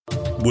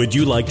Would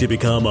you like to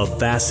become a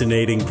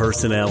fascinating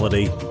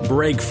personality,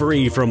 break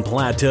free from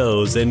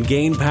plateaus, and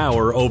gain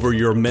power over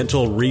your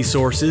mental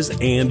resources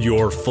and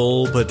your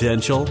full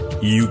potential?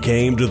 You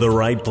came to the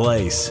right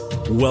place.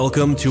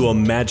 Welcome to a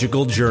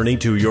magical journey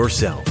to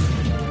yourself.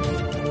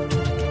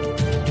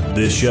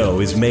 This show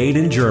is made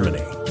in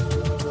Germany.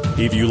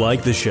 If you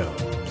like the show,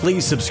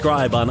 please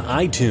subscribe on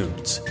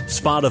iTunes,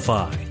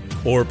 Spotify,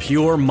 or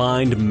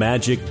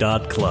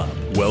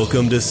PureMindMagic.club.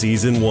 Welcome to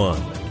Season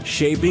 1,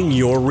 Shaping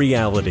Your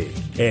Reality.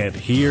 And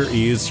here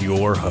is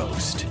your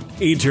host,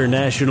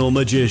 international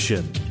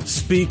magician,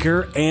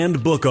 speaker,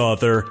 and book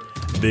author,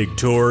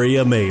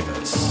 Victoria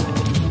Mavis.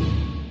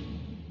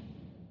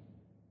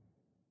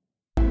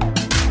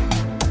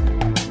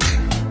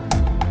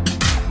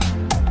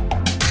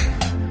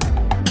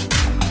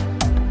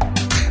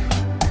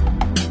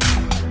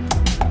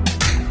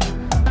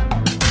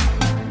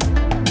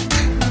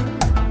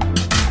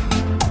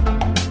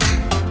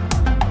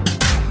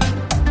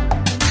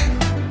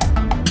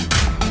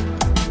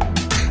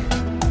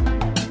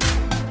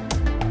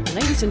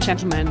 Ladies and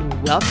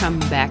gentlemen, welcome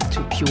back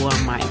to Pure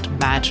Mind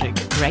Magic.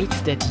 Great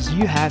that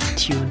you have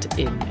tuned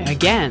in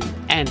again,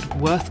 and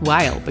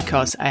worthwhile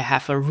because I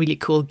have a really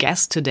cool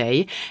guest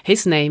today.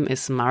 His name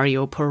is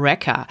Mario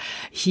Porreca.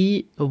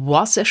 He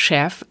was a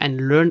chef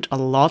and learned a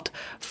lot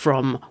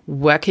from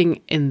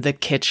working in the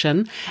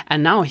kitchen,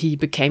 and now he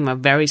became a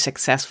very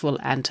successful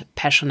and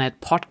passionate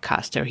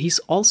podcaster. He's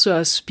also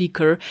a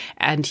speaker,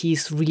 and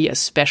he's really a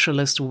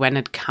specialist when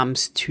it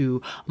comes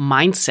to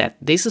mindset.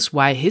 This is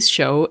why his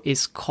show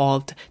is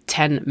called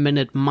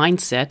 10-Minute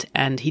Mindset,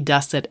 and he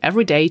does that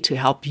every day to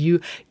help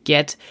you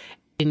get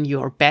in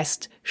your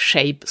best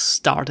shape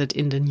started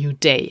in the new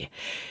day.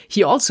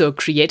 He also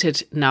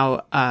created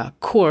now a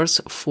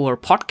course for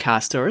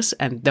podcasters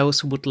and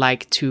those who would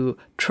like to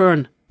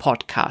turn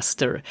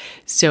podcaster.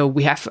 So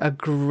we have a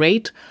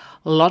great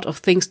lot of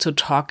things to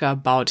talk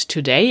about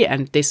today,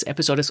 and this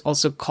episode is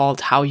also called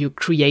How You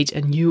Create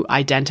a New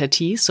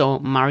Identity. So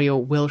Mario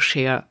will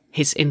share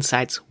his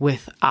insights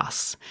with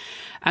us.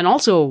 And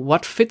also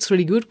what fits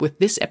really good with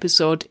this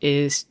episode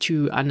is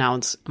to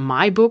announce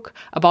my book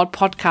about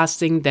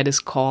podcasting that is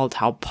called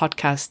How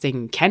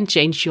Podcasting Can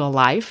Change Your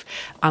Life,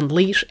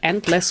 Unleash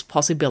Endless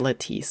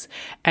Possibilities.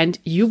 And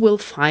you will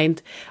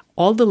find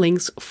all the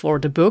links for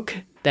the book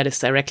that is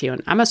directly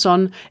on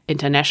Amazon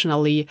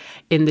internationally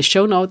in the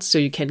show notes, so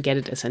you can get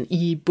it as an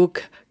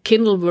ebook,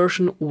 Kindle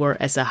version, or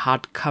as a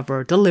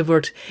hardcover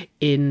delivered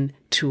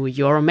into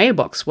your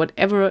mailbox,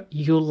 whatever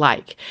you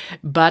like.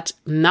 But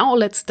now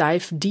let's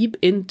dive deep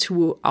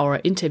into our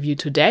interview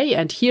today,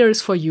 and here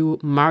is for you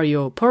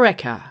Mario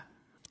Porreca.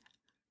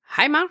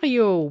 Hi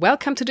Mario,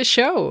 welcome to the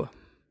show.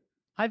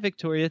 Hi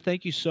Victoria,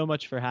 thank you so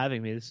much for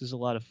having me. This is a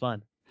lot of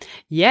fun.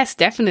 Yes,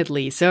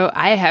 definitely. So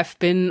I have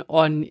been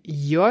on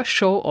your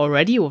show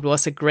already. It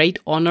was a great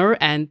honor.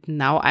 And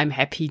now I'm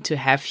happy to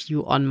have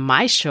you on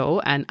my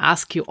show and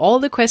ask you all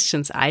the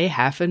questions I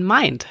have in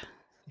mind.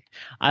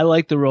 I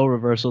like the role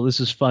reversal. This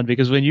is fun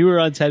because when you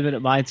were on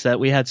 10-Minute Mindset,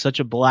 we had such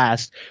a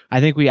blast. I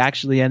think we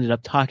actually ended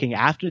up talking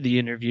after the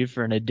interview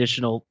for an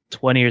additional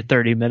 20 or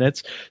 30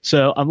 minutes.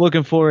 So I'm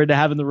looking forward to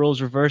having the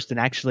roles reversed and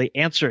actually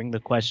answering the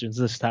questions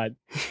this time.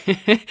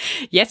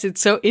 Yes,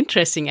 it's so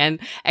interesting. And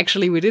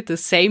actually, we did the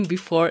same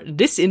before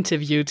this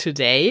interview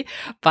today.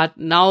 But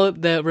now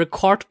the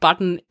record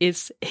button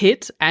is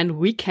hit and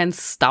we can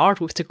start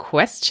with the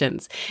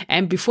questions.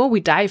 And before we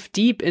dive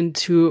deep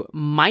into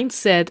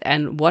mindset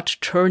and what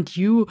turned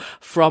you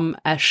from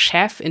a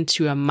chef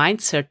into a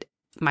mindset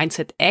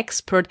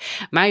expert,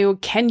 Mario,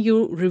 can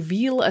you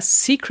reveal a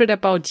secret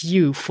about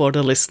you for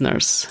the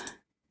listeners?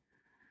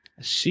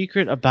 A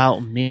secret about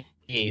me?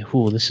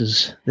 Ooh,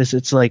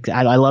 it's like,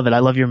 I love it. I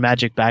love your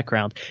magic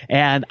background.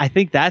 And I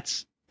think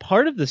that's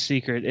part of the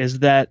secret is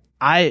that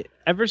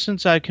ever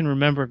since I can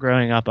remember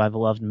growing up, I've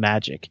loved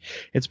magic.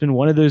 It's been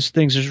one of those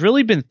things. There's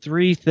really been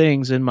three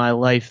things in my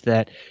life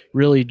that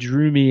really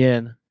drew me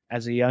in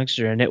as a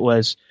youngster. And it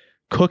was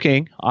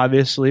cooking,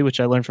 obviously, which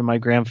I learned from my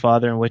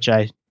grandfather and which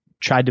I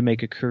tried to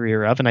make a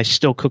career of, and I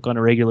still cook on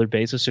a regular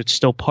basis. So it's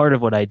still part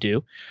of what I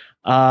do.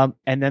 And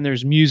then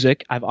there's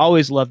music. I've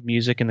always loved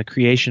music and the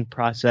creation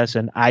process,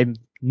 and I'm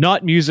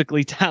not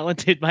musically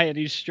talented by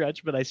any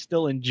stretch, but I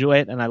still enjoy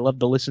it and I love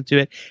to listen to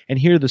it and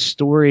hear the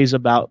stories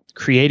about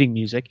creating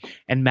music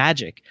and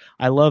magic.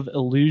 I love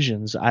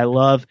illusions. I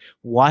love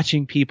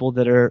watching people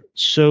that are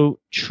so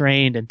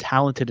trained and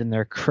talented in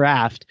their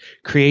craft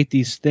create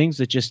these things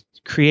that just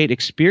create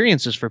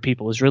experiences for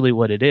people is really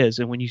what it is.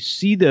 And when you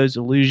see those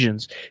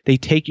illusions, they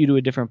take you to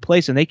a different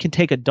place and they can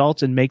take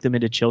adults and make them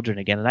into children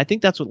again. And I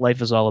think that's what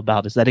life is all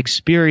about, is that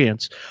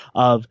experience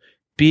of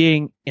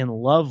being in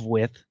love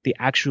with the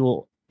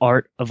actual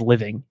art of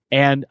living.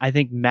 And I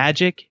think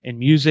magic and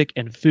music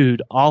and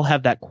food all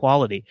have that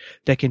quality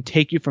that can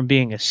take you from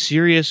being a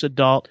serious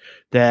adult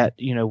that,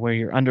 where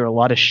you're under a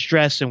lot of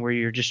stress and where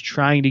you're just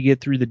trying to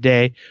get through the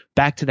day,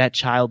 back to that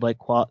childlike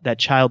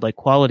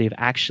quality of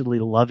actually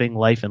loving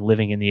life and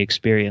living in the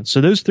experience.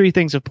 So those three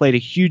things have played a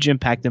huge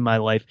impact in my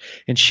life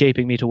and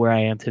shaping me to where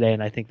I am today.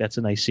 And I think that's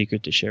a nice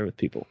secret to share with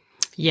people.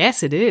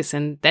 Yes, it is.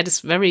 And that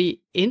is very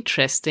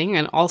interesting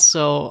and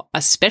also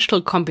a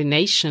special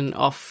combination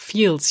of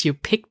fields you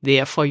picked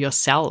there for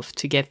yourself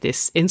to get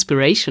this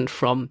inspiration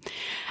from.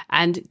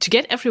 And to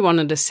get everyone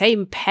on the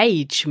same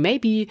page,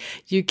 maybe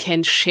you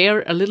can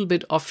share a little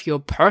bit of your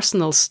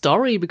personal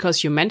story,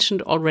 because you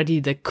mentioned already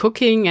the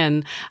cooking,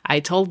 and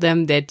I told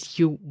them that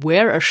you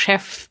were a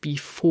chef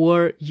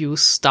before you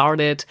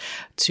started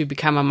to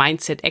become a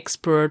mindset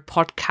expert,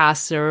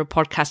 podcaster,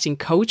 podcasting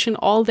coach and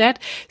all that.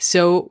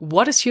 So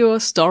what is your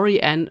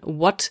story and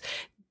what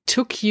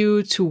took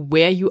you to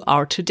where you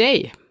are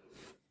today?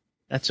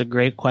 That's a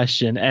great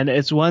question. And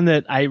it's one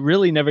that I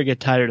really never get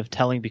tired of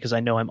telling, because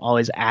I know I'm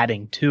always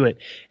adding to it.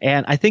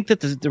 And I think that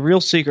the real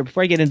secret,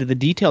 before I get into the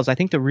details, I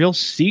think the real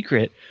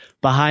secret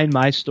behind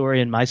my story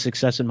and my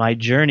success and my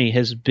journey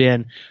has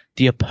been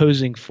the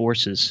opposing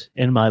forces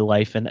in my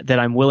life, and that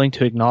I'm willing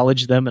to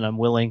acknowledge them and I'm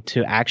willing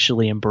to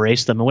actually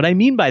embrace them. And what I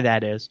mean by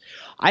that is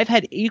I've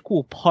had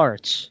equal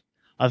parts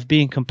of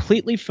being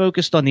completely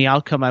focused on the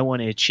outcome I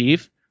want to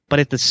achieve, but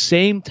at the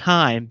same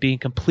time being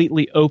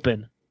completely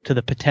open to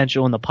the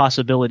potential and the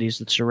possibilities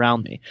that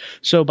surround me.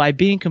 So by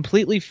being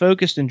completely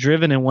focused and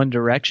driven in one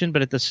direction,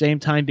 but at the same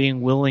time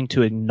being willing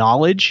to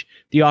acknowledge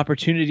the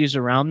opportunities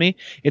around me,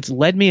 it's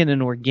led me in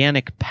an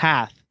organic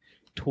path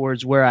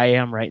towards where I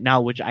am right now,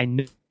 which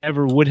I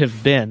never would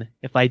have been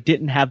if I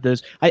didn't have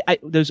those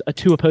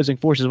two opposing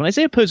forces. When I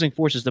say opposing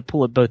forces that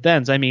pull at both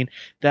ends, I mean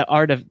the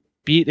art of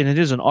and it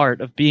is an art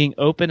of being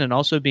open and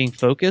also being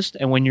focused.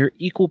 And when you're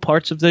equal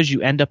parts of those,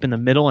 you end up in the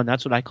middle, and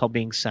that's what I call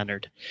being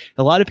centered.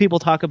 A lot of people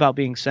talk about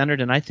being centered,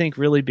 and I think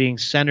really being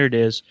centered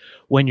is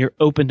when you're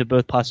open to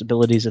both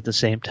possibilities at the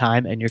same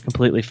time and you're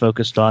completely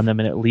focused on them,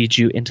 and it leads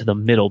you into the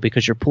middle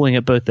because you're pulling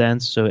at both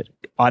ends, so it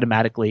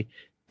automatically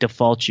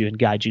defaults you and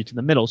guides you to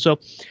the middle. So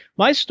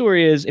my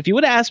story is, if you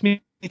would have asked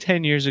me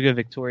 10 years ago,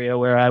 Victoria,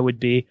 where I would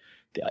be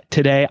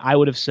today, I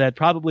would have said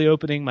probably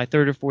opening my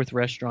third or fourth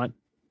restaurant,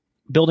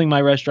 building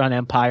my restaurant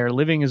empire,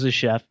 living as a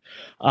chef.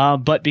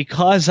 But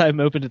because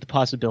I'm open to the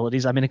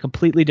possibilities, I'm in a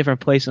completely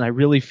different place, and I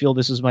really feel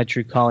this is my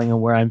true calling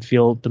and where I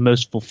feel the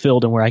most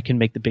fulfilled and where I can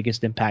make the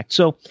biggest impact.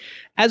 So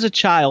as a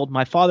child,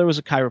 my father was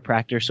a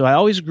chiropractor, so I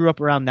always grew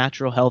up around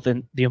natural health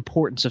and the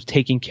importance of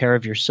taking care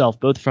of yourself,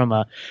 both from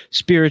a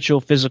spiritual,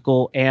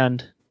 physical,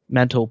 and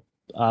mental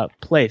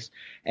place.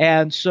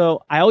 And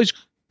so I always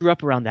grew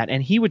up around that,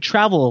 and he would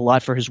travel a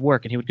lot for his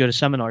work, and he would go to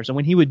seminars. And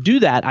when he would do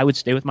that, I would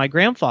stay with my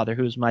grandfather,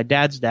 who was my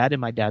dad's dad and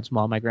my dad's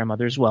mom, my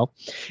grandmother as well.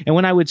 And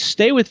when I would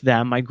stay with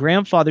them, my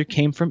grandfather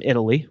came from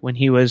Italy when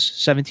he was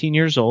 17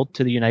 years old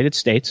to the United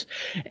States,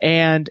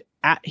 and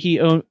he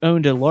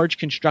owned a large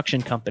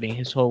construction company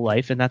his whole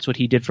life, and that's what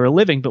he did for a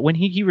living. But when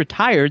he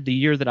retired the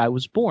year that I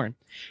was born.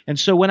 And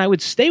so when I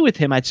would stay with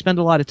him, I'd spend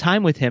a lot of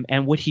time with him,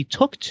 and what he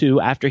took to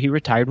after he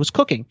retired was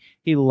cooking.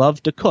 He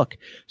loved to cook.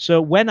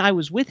 So when I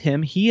was with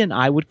him, he and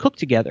I would cook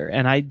together,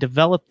 and I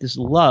developed this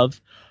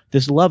love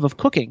of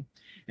cooking.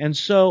 And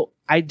so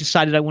I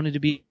decided I wanted to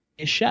be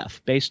a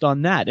chef based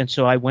on that. And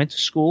so I went to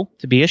school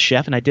to be a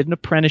chef, and I did an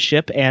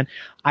apprenticeship, and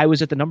I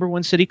was at the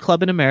 #1 city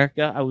club in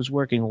America. I was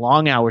working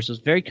long hours. It was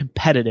very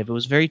competitive. It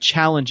was very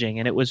challenging,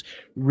 and it was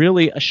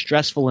really a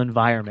stressful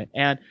environment.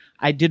 And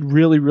I did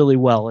really, really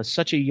well. As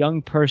such a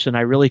young person,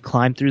 I really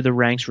climbed through the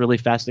ranks really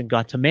fast and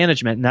got to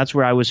management. And that's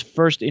where I was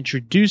first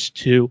introduced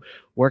to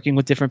working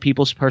with different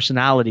people's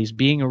personalities,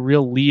 being a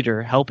real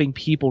leader, helping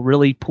people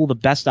really pull the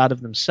best out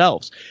of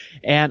themselves.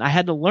 And I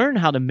had to learn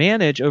how to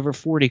manage over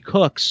 40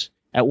 cooks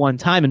at one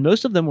time, and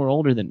most of them were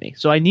older than me.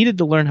 So I needed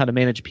to learn how to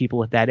manage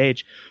people at that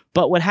age.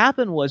 But what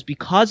happened was,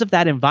 because of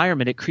that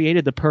environment, it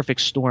created the perfect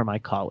storm, I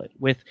call it,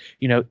 with,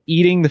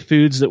 eating the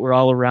foods that were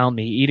all around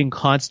me, eating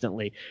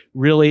constantly,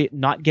 really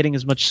not getting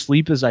as much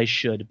sleep as I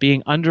should,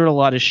 being under a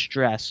lot of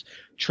stress,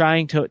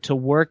 trying to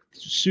work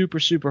super,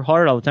 super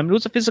hard all the time. It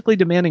was a physically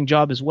demanding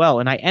job as well,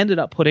 and I ended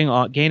up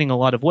gaining a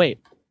lot of weight.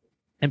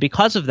 And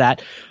because of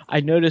that, I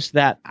noticed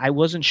that I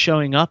wasn't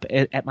showing up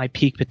at my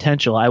peak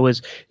potential. I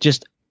was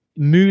just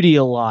moody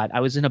a lot.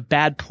 I was in a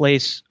bad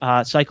place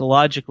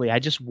psychologically. I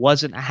just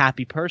wasn't a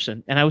happy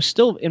person. And I was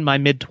still in my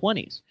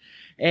mid-20s.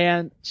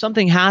 And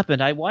something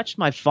happened. I watched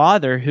my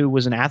father, who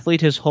was an athlete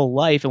his whole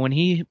life, and when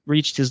he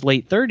reached his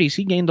late 30s,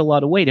 he gained a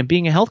lot of weight. And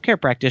being a healthcare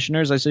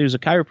practitioner, as I said, he was a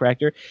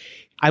chiropractor,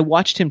 I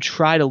watched him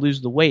try to lose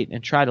the weight.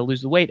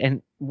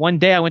 And one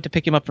day I went to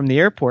pick him up from the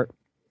airport,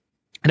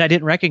 and I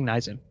didn't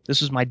recognize him. This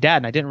was my dad,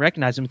 and I didn't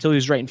recognize him until he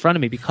was right in front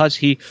of me, because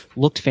he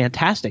looked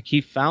fantastic. He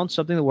found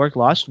something that worked,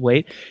 lost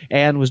weight,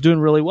 and was doing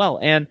really well.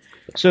 And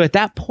so at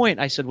that point,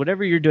 I said,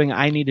 whatever you're doing,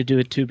 I need to do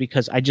it too,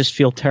 because I just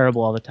feel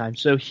terrible all the time.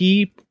 So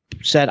he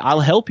said, I'll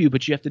help you,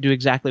 but you have to do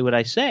exactly what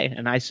I say.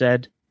 And I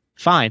said,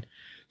 fine.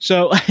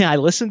 So I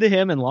listened to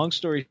him, and long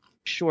story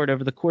short,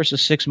 over the course of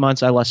 6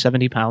 months, I lost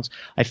 70 pounds.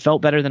 I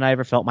felt better than I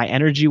ever felt. My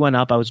energy went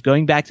up. I was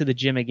going back to the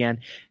gym again.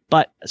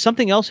 But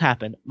something else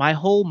happened. My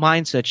whole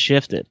mindset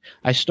shifted.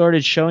 I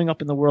started showing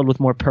up in the world with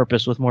more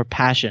purpose, with more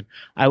passion.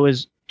 I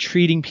was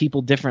treating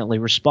people differently,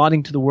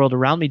 responding to the world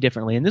around me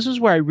differently. And this is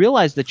where I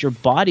realized that your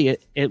body,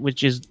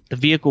 which is the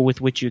vehicle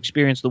with which you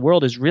experience the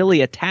world, is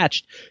really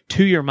attached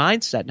to your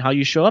mindset and how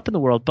you show up in the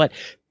world. But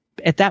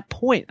at that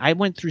point, I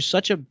went through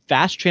such a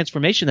vast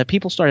transformation that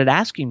people started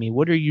asking me,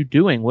 what are you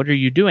doing? What are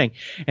you doing?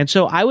 And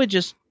so I would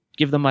just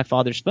give them my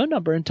father's phone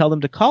number and tell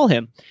them to call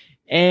him.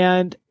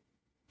 And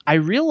I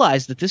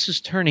realized that this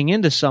is turning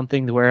into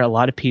something where a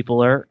lot of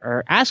people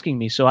are asking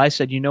me. So I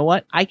said, you know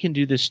what? I can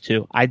do this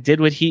too. I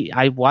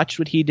watched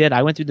what he did.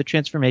 I went through the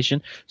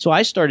transformation. So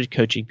I started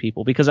coaching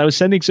people because I was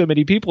sending so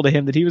many people to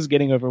him that he was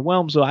getting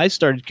overwhelmed. So I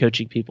started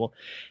coaching people.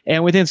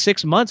 And within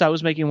 6 months, I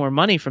was making more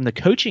money from the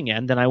coaching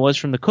end than I was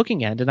from the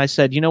cooking end. And I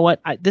said, you know what?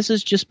 This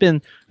has just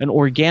been an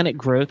organic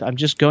growth. I'm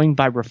just going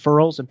by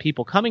referrals and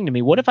people coming to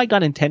me. What if I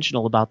got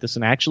intentional about this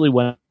and actually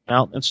went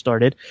out and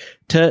started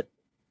to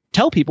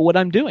tell people what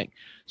I'm doing?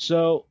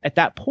 So at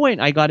that point,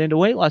 I got into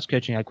weight loss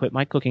coaching. I quit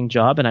my cooking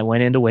job and I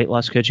went into weight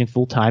loss coaching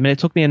full time. And it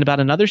took me about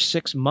another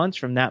 6 months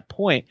from that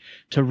point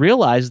to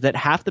realize that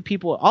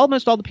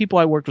almost all the people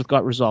I worked with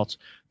got results,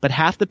 but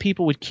half the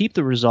people would keep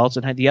the results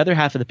and the other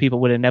half of the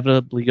people would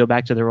inevitably go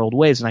back to their old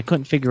ways. And I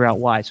couldn't figure out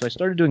why. So I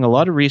started doing a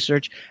lot of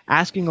research,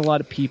 asking a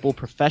lot of people,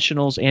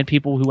 professionals and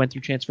people who went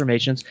through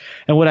transformations.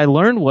 And what I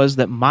learned was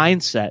that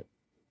mindset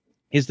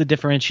is the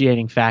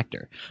differentiating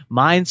factor.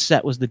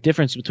 Mindset was the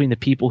difference between the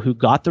people who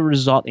got the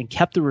result and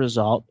kept the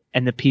result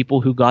and the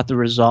people who got the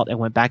result and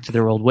went back to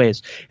their old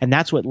ways. And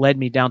that's what led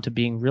me down to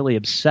being really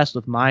obsessed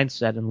with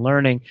mindset and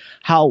learning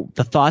how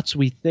the thoughts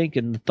we think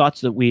and the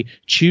thoughts that we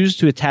choose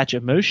to attach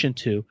emotion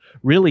to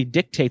really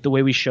dictate the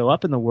way we show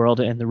up in the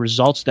world and the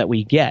results that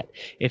we get.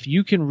 If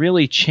you can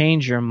really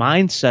change your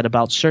mindset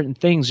about certain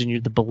things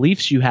and the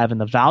beliefs you have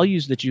and the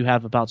values that you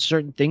have about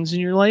certain things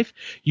in your life,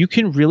 you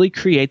can really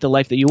create the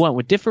life that you want.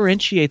 What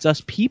differentiates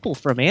us people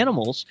from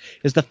animals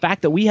is the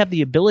fact that we have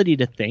the ability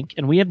to think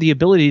and we have the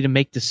ability to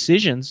make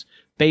decisions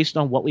based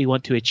on what we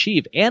want to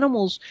achieve.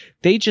 Animals,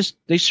 they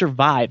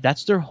survive.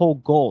 That's their whole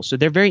goal. So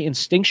they're very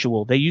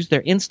instinctual. They use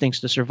their instincts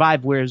to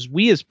survive, whereas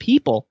we as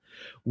people,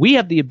 we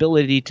have the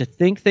ability to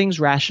think things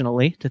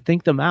rationally, to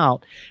think them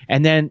out,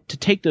 and then to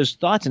take those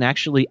thoughts and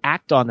actually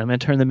act on them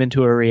and turn them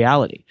into a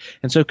reality.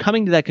 And so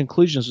coming to that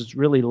conclusion is what's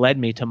really led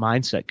me to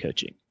mindset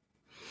coaching.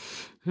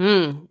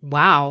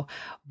 Wow.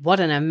 What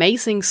an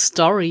amazing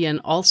story. And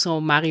also,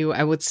 Mario,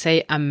 I would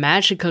say a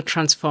magical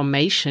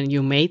transformation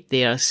you made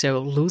there. So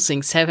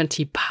losing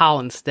 70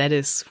 pounds, that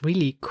is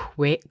really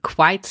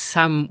quite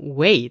some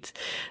weight.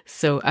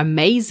 So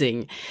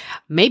amazing.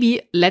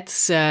 Maybe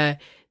let's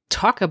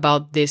talk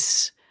about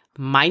this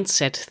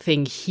mindset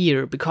thing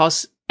here,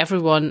 because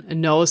everyone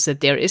knows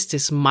that there is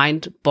this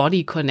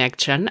mind-body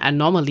connection. And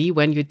normally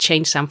when you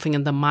change something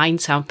in the mind,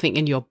 something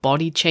in your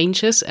body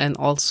changes, and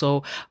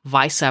also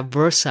vice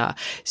versa.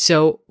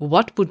 So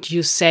what would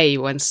you say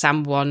when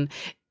someone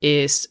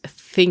is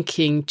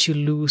thinking to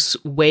lose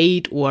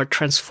weight or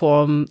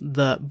transform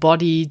the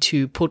body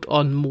to put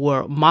on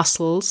more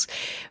muscles?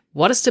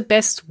 What is the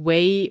best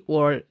way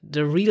or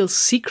the real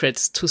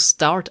secrets to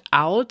start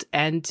out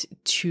and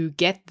to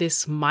get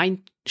this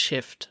mind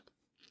shift?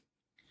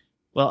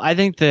 Well, I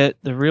think that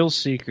the real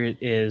secret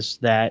is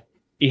that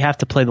you have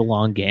to play the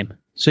long game.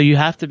 So you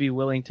have to be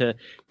willing to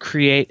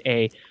create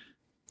an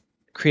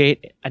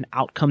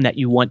outcome that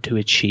you want to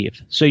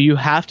achieve. So you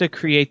have to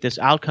create this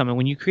outcome. And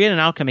when you create an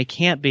outcome, it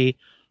can't be,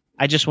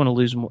 I just want to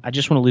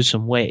lose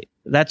some weight.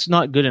 That's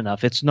not good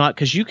enough. It's not,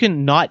 because you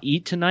can not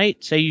eat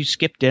tonight. Say you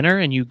skip dinner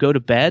and you go to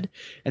bed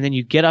and then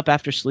you get up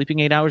after sleeping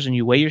 8 hours and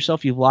you weigh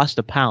yourself, you've lost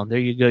a pound. There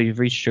you go. You've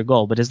reached your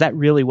goal. But is that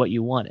really what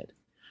you wanted?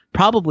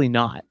 Probably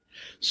not.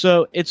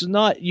 So it's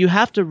not, you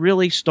have to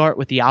really start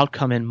with the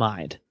outcome in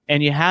mind,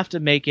 and you have to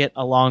make it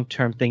a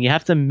long-term thing. You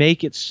have to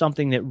make it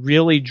something that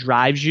really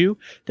drives you,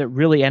 that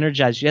really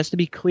energizes you. It has to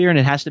be clear and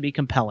it has to be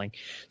compelling.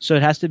 So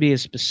it has to be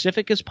as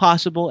specific as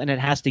possible, and it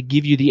has to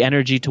give you the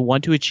energy to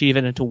want to achieve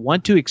it and to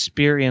want to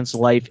experience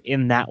life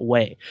in that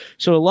way.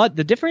 So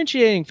the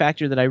differentiating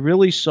factor that I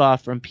really saw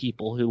from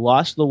people who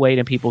lost the weight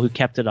and people who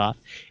kept it off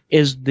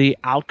is the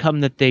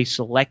outcome that they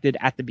selected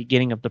at the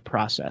beginning of the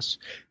process.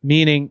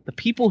 Meaning the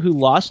people who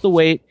lost the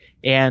weight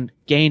and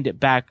gained it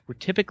back were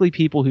typically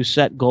people who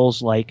set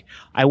goals like,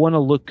 I want to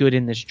look good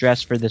in this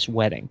dress for this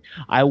wedding.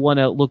 I want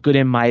to look good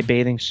in my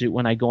bathing suit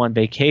when I go on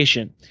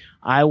vacation.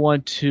 I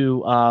want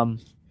to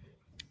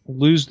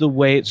lose the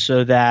weight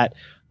so that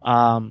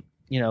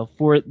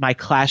for my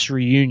class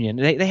reunion.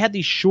 They had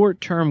these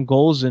short-term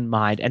goals in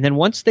mind. And then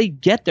once they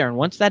get there and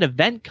once that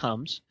event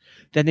comes,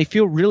 then they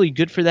feel really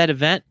good for that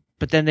event.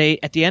 But then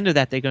at the end of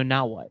that, they go,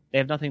 now what? They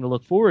have nothing to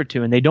look forward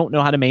to, and they don't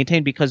know how to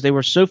maintain because they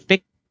were so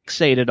fixated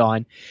fixated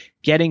on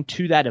getting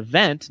to that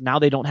event, now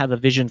they don't have a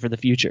vision for the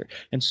future.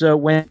 And so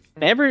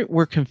whenever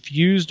we're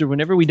confused or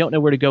whenever we don't know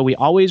where to go, we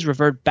always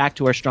revert back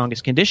to our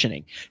strongest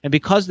conditioning. And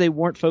because they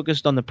weren't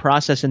focused on the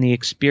process and the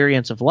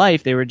experience of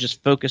life, they were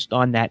just focused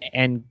on that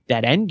end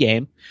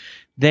game.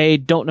 They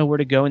don't know where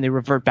to go and they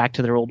revert back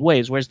to their old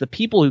ways. Whereas the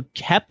people who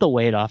kept the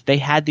weight off, they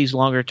had these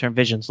longer term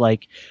visions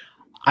like,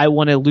 I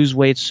want to lose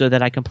weight so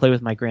that I can play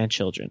with my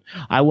grandchildren.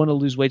 I want to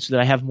lose weight so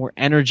that I have more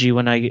energy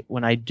when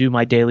I do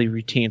my daily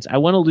routines. I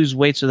want to lose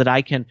weight so that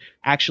I can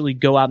actually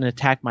go out and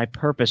attack my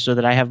purpose so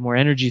that I have more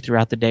energy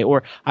throughout the day.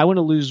 Or I want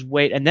to lose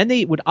weight. And then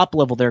they would up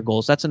level their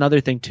goals. That's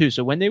another thing too.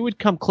 So when they would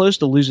come close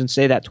to losing,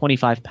 say, that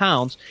 25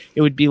 pounds,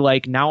 it would be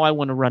like, now I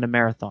want to run a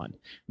marathon.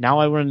 Now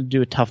I want to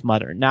do a Tough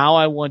Mudder. Now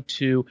I want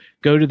to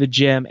go to the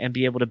gym and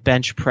be able to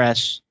bench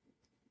press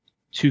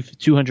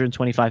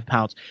 225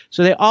 pounds.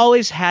 So they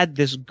always had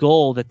this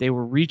goal that they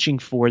were reaching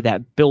for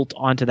that built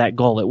onto that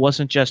goal. It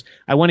wasn't just,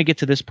 I want to get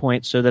to this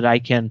point so that I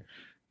can,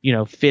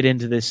 fit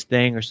into this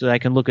thing or so that I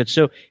can look at.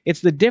 So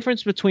it's the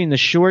difference between the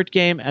short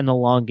game and the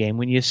long game.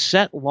 When you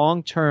set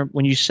when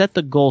you set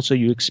the goal so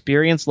you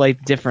experience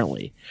life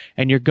differently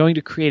and you're going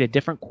to create a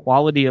different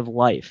quality of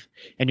life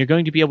and you're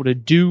going to be able to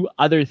do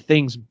other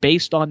things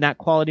based on that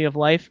quality of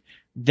life,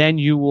 then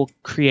you will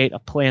create a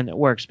plan that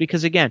works.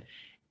 Because again,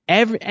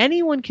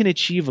 anyone can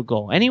achieve a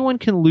goal. Anyone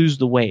can lose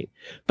the weight,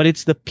 but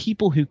it's the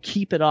people who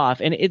keep it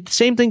off. And the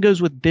same thing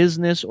goes with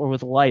business or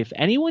with life.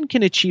 Anyone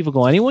can achieve a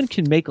goal. Anyone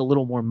can make a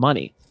little more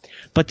money,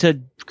 but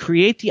to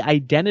create the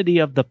identity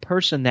of the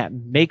person that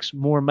makes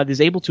more money,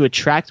 is able to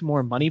attract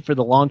more money for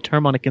the long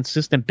term on a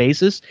consistent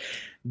basis,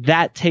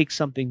 that takes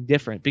something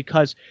different.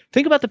 Because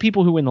think about the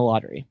people who win the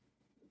lottery.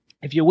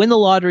 If you win the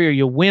lottery or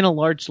you win a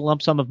large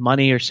lump sum of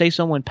money, or say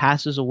someone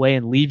passes away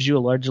and leaves you a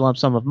large lump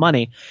sum of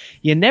money,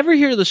 you never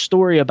hear the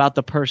story about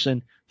the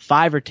person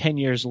 5 or 10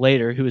 years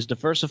later who has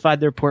diversified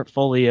their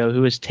portfolio,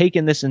 who has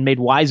taken this and made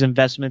wise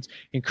investments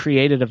and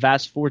created a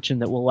vast fortune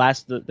that will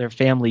last their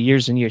family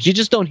years and years. You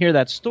just don't hear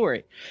that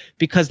story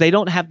because they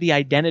don't have the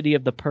identity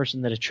of the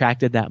person that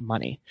attracted that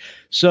money.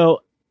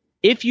 So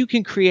if you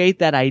can create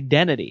that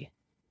identity,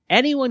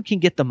 anyone can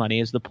get the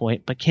money is the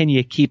point, but can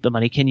you keep the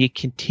money? Can you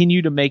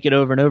continue to make it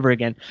over and over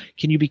again?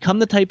 Can you become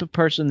the type of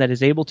person that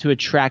is able to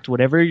attract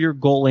whatever your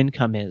goal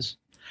income is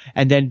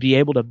and then be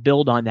able to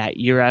build on that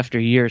year after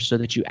year so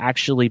that you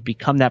actually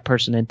become that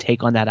person and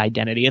take on that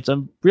identity? It's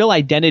a real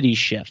identity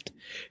shift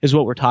is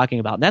what we're talking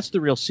about. And that's the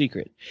real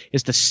secret,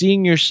 is to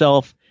seeing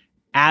yourself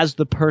as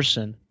the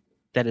person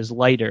that is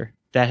lighter,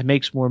 that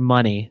makes more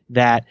money,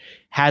 that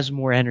has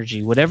more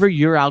energy. Whatever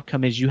your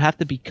outcome is, you have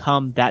to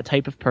become that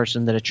type of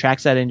person that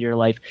attracts that into your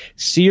life.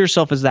 See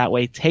yourself as that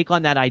way, take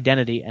on that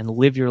identity, and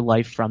live your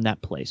life from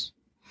that place.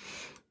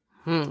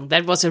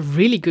 That was a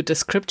really good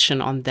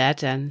description on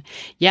that. And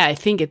yeah, I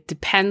think it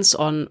depends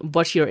on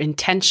what your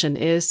intention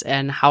is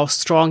and how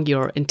strong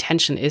your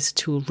intention is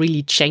to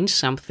really change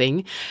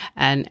something.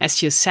 And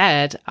as you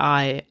said,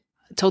 I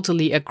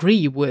totally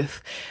agree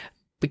with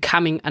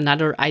becoming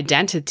another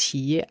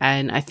identity.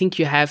 And I think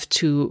you have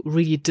to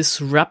really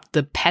disrupt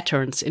the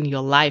patterns in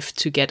your life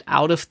to get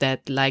out of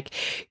that, like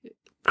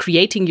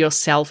creating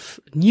yourself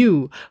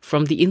new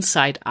from the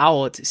inside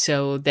out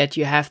so that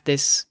you have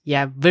this,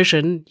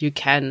 vision you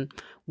can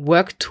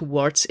work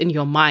towards in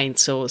your mind.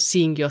 So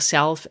seeing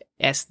yourself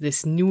as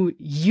this new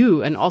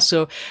you. And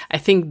also, I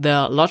think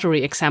the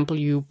lottery example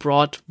you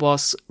brought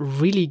was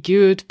really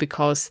good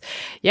because,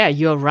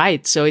 you're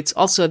right. So it's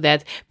also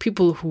that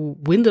people who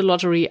win the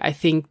lottery, I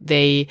think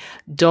they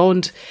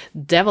don't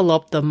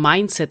develop the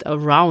mindset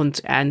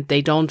around and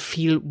they don't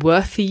feel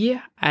worthy.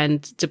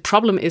 And the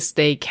problem is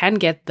they can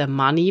get the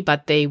money,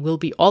 but they will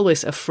be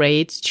always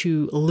afraid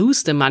to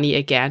lose the money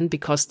again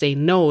because they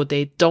know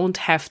they don't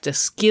have the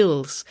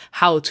skills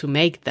how to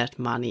make that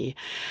money.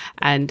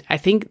 And I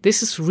think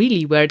this is really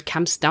where it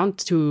comes down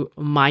to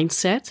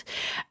mindset.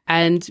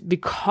 And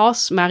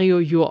because, Mario,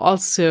 you're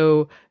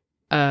also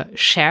a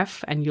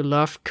chef and you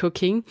love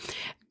cooking,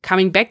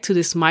 coming back to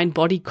this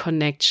mind-body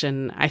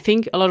connection, I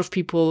think a lot of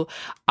people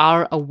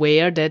are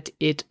aware that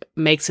it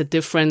makes a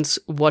difference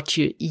what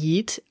you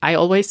eat. I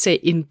always say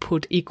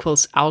input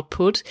equals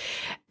output.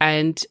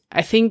 And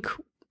I think,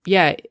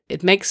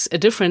 it makes a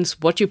difference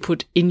what you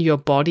put in your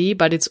body,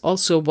 but it's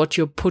also what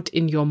you put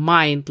in your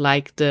mind,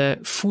 like the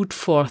food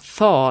for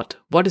thought.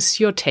 What is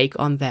your take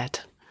on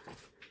that?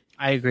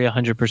 I agree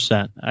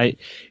 100%.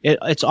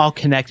 It's all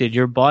connected.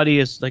 Your body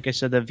is, like I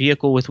said, the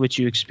vehicle with which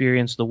you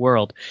experience the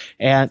world.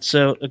 And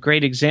so a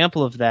great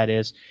example of that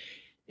is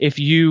if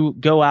you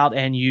go out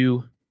and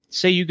you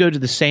go to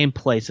the same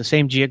place, the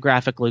same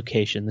geographic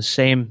location, the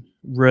same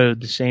road,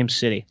 the same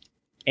city,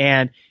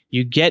 and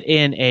you get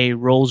in a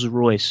Rolls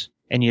Royce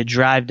and you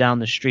drive down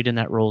the street in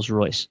that Rolls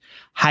Royce.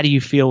 How do you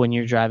feel when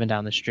you're driving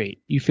down the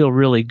street? You feel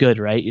really good,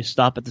 right? You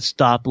stop at the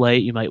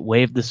stoplight. You might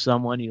wave to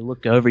someone. You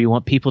look over. You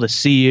want people to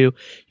see you.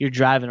 You're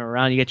driving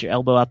around. You get your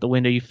elbow out the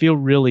window. You feel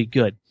really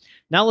good.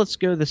 Now let's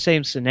go to the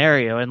same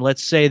scenario, and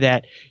let's say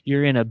that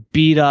you're in a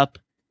beat-up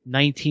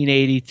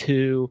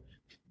 1982.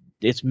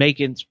 It's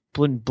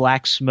putting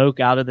black smoke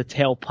out of the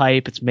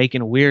tailpipe. It's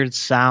making weird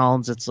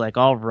sounds. It's like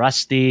all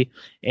rusty,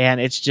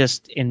 and it's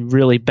just in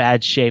really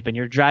bad shape. And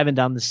you're driving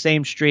down the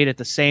same street at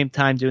the same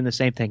time doing the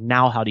same thing.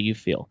 Now, how do you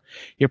feel?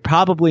 You're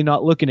probably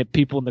not looking at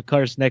people in the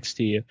cars next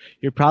to you.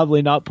 You're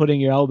probably not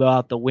putting your elbow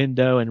out the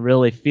window and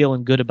really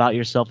feeling good about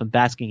yourself and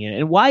basking in it.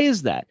 And why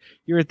is that?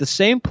 You're at the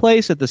same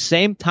place at the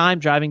same time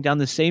driving down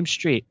the same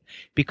street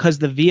because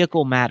the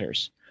vehicle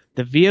matters.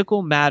 The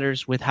vehicle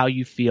matters with how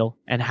you feel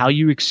and how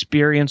you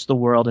experience the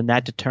world, and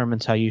that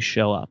determines how you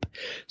show up.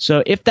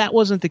 So if that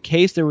wasn't the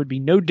case, there would be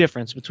no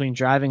difference between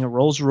driving a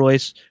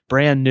Rolls-Royce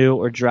brand new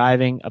or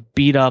driving a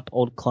beat-up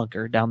old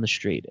clunker down the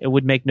street. It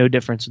would make no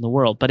difference in the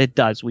world, but it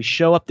does. We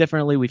show up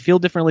differently, we feel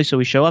differently, so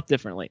we show up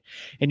differently.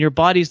 And your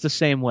body's the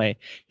same way.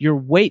 Your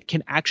weight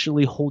can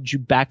actually hold you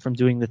back from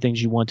doing the things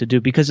you want to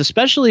do, because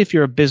especially if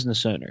you're a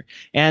business owner,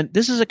 and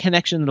this is a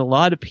connection that a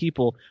lot of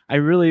people, I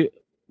really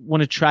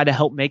want to try to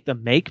help make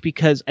them make,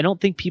 because I don't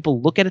think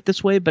people look at it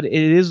this way, but it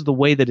is the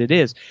way that it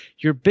is.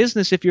 Your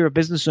business, if you're a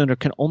business owner,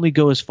 can only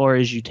go as far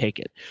as you take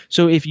it.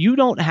 So if you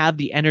don't have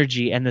the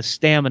energy and the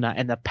stamina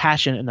and the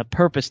passion and the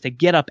purpose to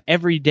get up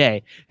every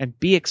day and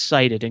be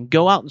excited and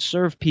go out and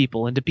serve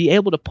people and to be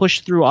able to push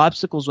through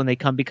obstacles when they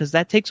come, because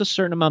that takes a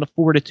certain amount of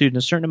fortitude and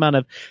a certain amount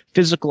of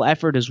physical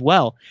effort as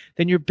well,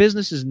 then your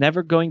business is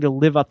never going to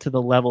live up to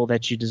the level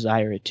that you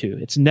desire it to.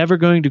 It's never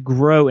going to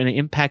grow and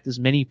impact as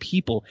many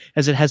people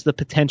as it has the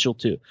potential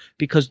to,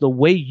 because the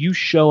way you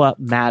show up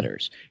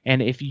matters.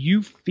 And if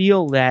you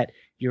feel that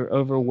you're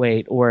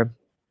overweight, or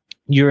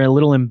you're a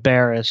little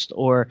embarrassed,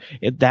 or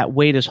that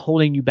weight is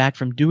holding you back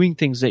from doing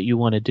things that you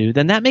want to do,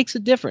 then that makes a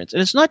difference.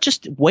 And it's not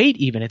just weight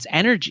even, it's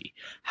energy.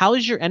 How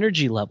is your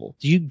energy level?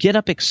 Do you get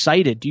up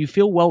excited? Do you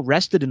feel well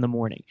rested in the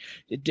morning?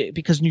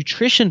 Because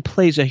nutrition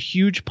plays a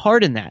huge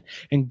part in that.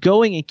 And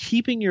going and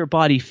keeping your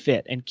body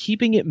fit and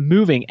keeping it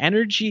moving.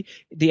 Energy,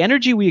 the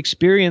energy we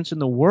experience in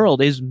the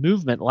world is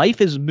movement.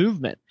 Life is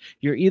movement.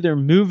 You're either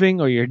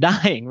moving or you're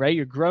dying, right?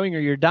 You're growing or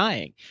you're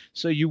dying.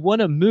 So you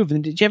want to move.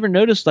 And did you ever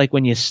notice, like,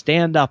 when you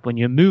stand up, when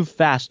you move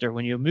faster,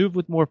 when you move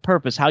with more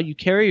purpose, how you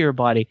carry your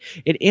body,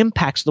 it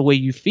impacts the way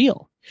you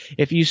feel.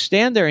 If you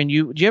stand there and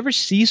do you ever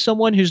see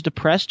someone who's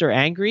depressed or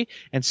angry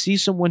and see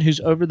someone who's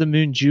over the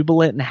moon,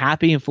 jubilant and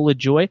happy and full of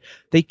joy?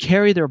 They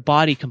carry their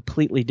body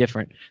completely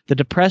different. The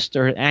depressed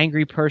or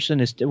angry person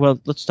is, well,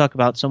 let's talk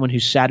about someone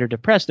who's sad or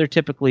depressed. They're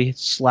typically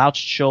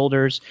slouched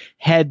shoulders,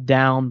 head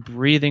down,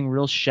 breathing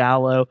real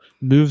shallow,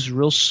 moves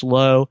real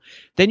slow.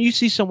 Then you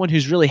see someone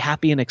who's really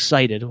happy and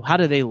excited. How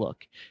do they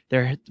look?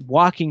 They're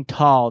walking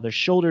tall, their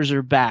shoulders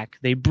are back,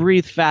 they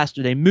breathe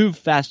faster, they move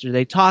faster,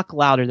 they talk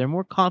louder, they're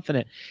more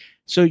confident.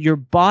 So your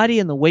body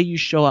and the way you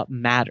show up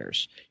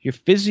matters. Your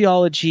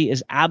physiology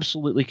is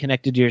absolutely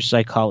connected to your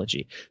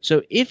psychology.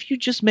 So if you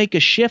just make a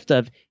shift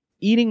of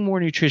eating more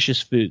nutritious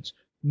foods,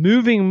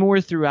 moving more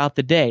throughout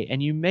the day,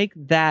 and you make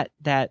that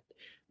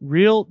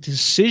real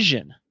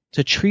decision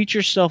to treat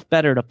yourself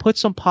better, to put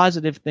some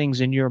positive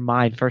things in your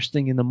mind first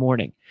thing in the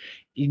morning,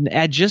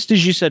 just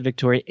as you said,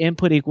 Victoria,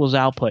 input equals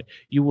output.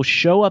 You will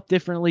show up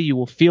differently, you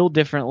will feel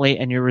differently,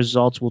 and your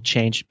results will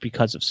change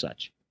because of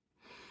such.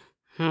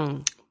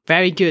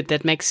 Very good.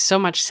 That makes so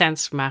much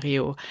sense,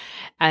 Mario.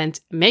 And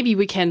maybe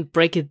we can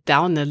break it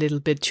down a little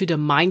bit to the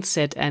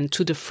mindset and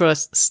to the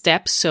first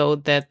step, so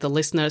that the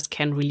listeners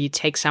can really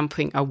take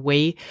something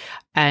away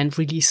and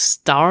really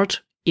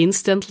start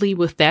instantly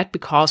with that,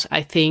 because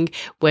I think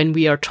when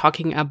we are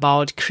talking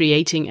about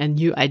creating a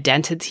new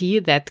identity,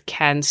 that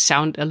can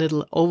sound a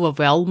little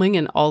overwhelming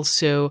and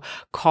also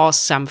cause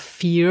some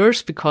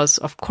fears, because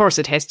of course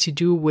it has to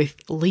do with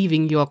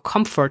leaving your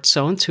comfort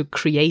zone to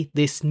create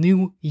this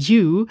new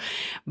you.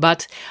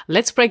 But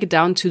let's break it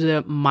down to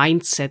the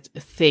mindset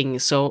thing.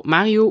 So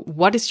Mario,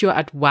 what is your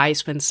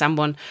advice when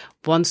someone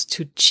wants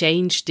to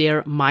change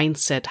their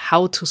mindset?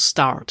 How to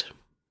start?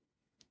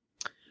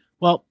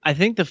 Well, I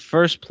think the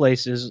first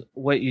place is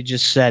what you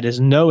just said, is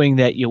knowing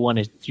that you want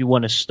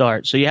to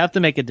start. So you have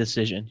to make a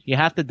decision. You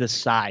have to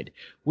decide.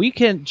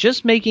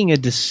 Just making a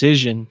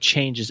decision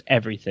changes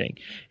everything.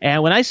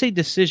 And when I say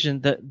decision,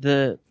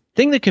 the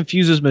thing that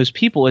confuses most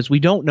people is we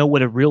don't know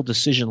what a real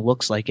decision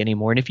looks like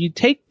anymore. And if you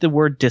take the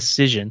word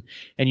decision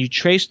and you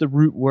trace the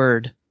root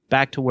word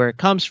back to where it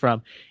comes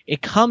from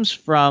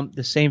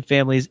the same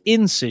family as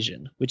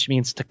incision, which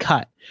means to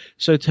cut.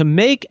 So to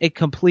make a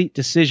complete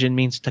decision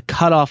means to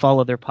cut off all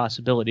other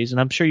possibilities.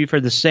 And I'm sure you've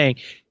heard the saying,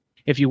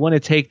 if you want to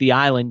take the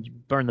island, you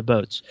burn the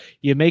boats.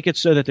 You make it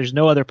so that there's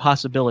no other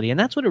possibility. And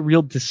that's what a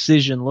real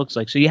decision looks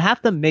like. So you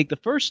have to make the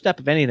first step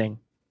of anything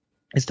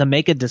is to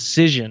make a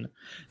decision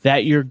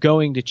that you're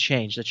going to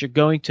change, that you're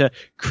going to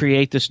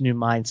create this new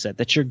mindset,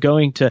 that you're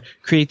going to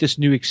create this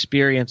new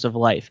experience of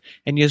life.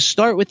 And you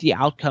start with the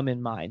outcome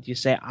in mind. You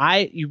say,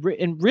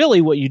 and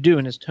really what you do,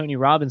 and as Tony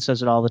Robbins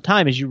says it all the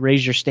time, is you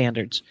raise your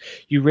standards.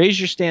 You raise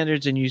your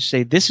standards and you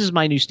say, this is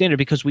my new standard,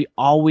 because we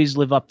always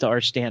live up to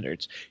our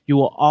standards. You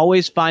will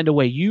always find a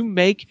way. You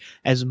make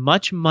as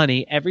much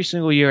money every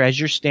single year as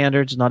your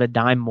standards, not a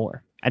dime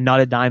more and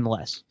not a dime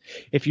less.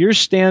 If your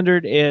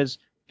standard is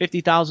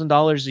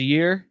 $50,000 a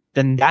year,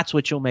 then that's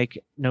what you'll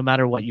make no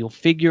matter what. You'll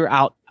figure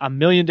out a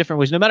million different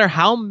ways. No matter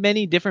how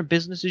many different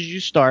businesses you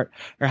start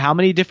or how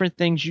many different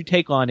things you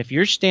take on, if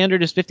your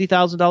standard is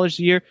 $50,000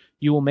 a year,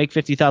 you will make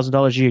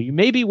 $50,000 a year. You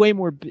may be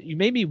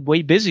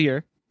way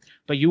busier,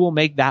 but you will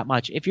make that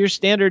much. If your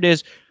standard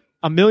is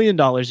 $1 million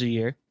a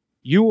year,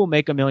 you will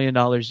make $1 million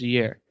a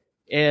year.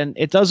 And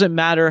it doesn't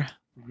matter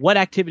what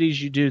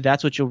activities you do,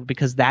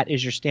 because that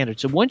is your standard.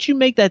 So once you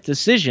make that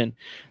decision,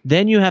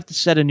 then you have to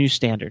set a new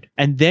standard.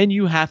 And then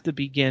you have to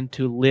begin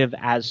to live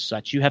as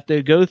such. You have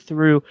to go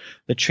through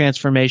the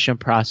transformation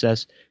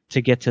process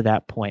to get to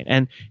that point.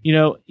 And,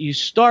 you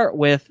start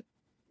with,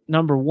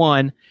 number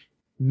one,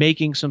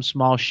 making some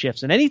small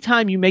shifts. And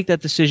anytime you make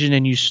that decision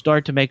and you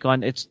start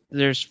to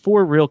there's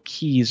 4 real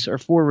keys or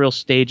 4 real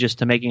stages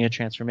to making a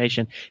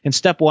transformation. And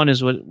step 1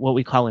 is what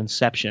we call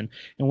inception.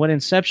 And what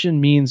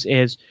inception means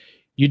is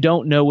you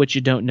don't know what you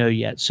don't know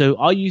yet. So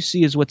all you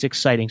see is what's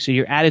exciting. So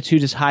your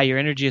attitude is high, your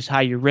energy is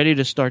high, you're ready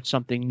to start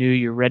something new,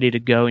 you're ready to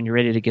go, and you're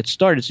ready to get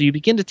started. So you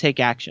begin to take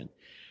action.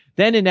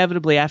 Then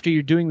inevitably, after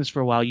you're doing this for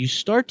a while, you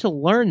start to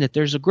learn that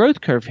there's a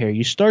growth curve here.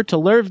 You start to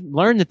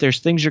learn that there's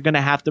things you're going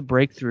to have to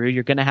break through.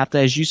 You're going to have to,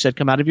 as you said,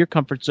 come out of your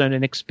comfort zone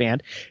and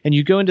expand. And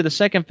you go into the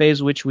second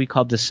phase, which we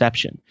call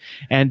deception.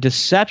 And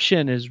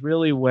deception is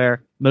really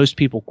where most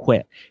people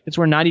quit. It's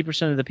where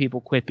 90% of the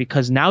people quit,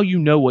 because now you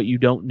know what you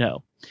don't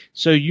know.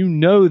 So you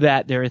know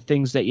that there are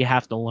things that you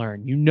have to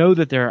learn. You know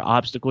that there are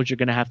obstacles you're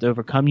going to have to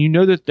overcome. You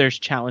know that there's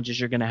challenges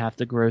you're going to have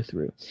to grow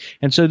through.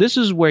 And so this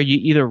is where you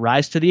either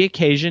rise to the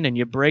occasion and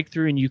you break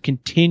through and you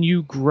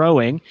continue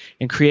growing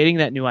and creating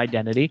that new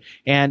identity.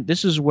 And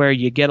this is where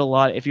you get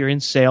if you're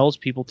in sales,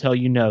 people tell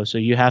you no. So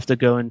you have to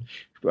go and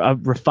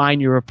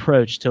refine your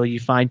approach till you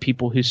find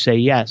people who say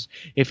yes.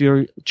 If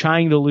you're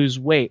trying to lose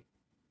weight,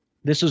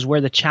 this is where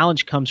the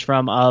challenge comes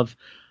from of,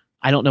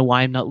 I don't know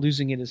why I'm not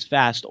losing it as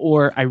fast,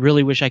 or I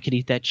really wish I could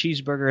eat that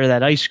cheeseburger or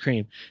that ice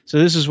cream. So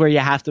this is where you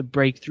have to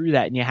break through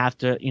that, and you have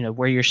to,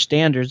 where your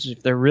standards,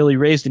 if they're really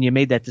raised and you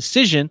made that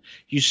decision,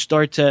 you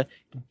start to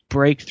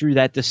break through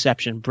that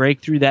deception,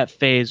 break through that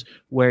phase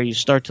where you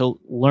start to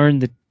learn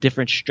the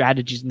different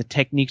strategies and the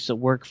techniques that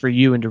work for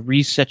you, and to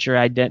reset your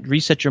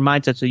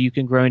mindset so you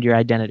can grow into your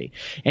identity.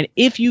 And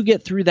if you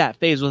get through that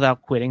phase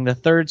without quitting, the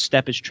third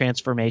step is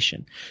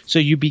transformation. So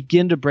you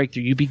begin to break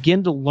through, you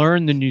begin to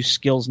learn the new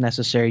skills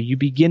necessary, you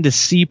begin to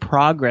see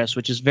progress,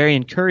 which is very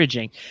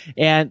encouraging.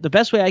 And the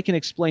best way I can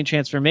explain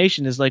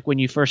transformation is like when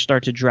you first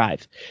start to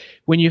drive.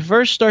 When you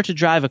first start to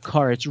drive a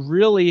car,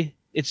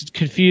 it's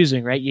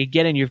confusing, right? You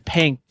get in, you're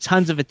paying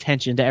tons of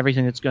attention to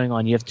everything that's going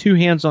on. You have 2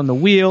 hands on the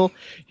wheel.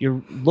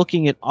 You're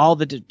looking at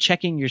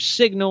checking your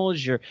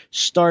signals. You're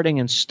starting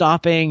and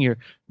stopping. You're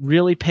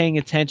really paying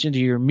attention to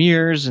your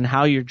mirrors and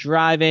how you're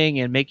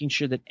driving, and making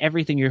sure that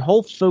your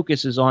whole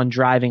focus is on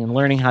driving and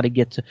learning how to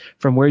get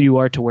from where you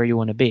are to where you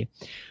want to be.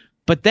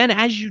 But then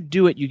as you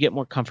do it, you get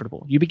more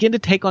comfortable. You begin to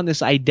take on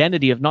this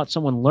identity of not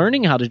someone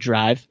learning how to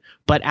drive,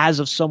 but as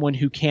of someone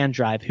who can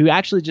drive, who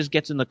actually just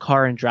gets in the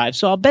car and drives.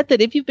 So I'll bet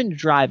that if you've been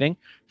driving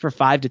for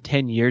 5 to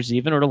 10 years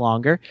even, or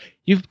longer,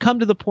 you've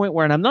come to the point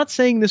where, and I'm not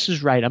saying this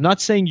is right, I'm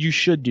not saying you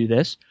should do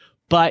this,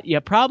 but you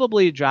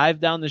probably drive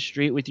down the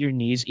street with your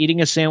knees,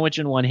 eating a sandwich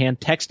in one hand,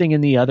 texting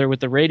in the other with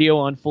the radio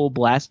on full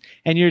blast,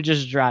 and you're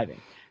just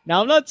driving. Now,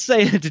 I'm not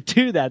saying to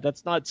do that.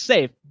 That's not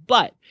safe.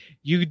 But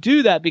you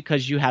do that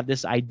because you have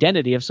this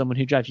identity of someone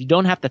who drives. You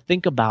don't have to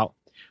think about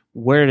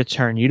where to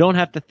turn. You don't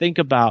have to think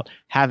about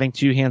having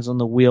 2 hands on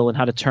the wheel and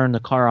how to turn the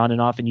car on and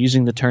off and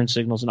using the turn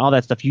signals and all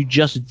that stuff. You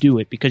just do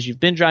it because you've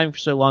been driving for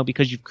so long,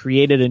 because you've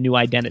created a new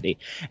identity.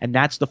 And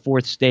that's the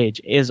 4th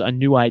stage, is a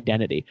new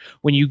identity.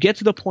 When you get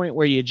to the point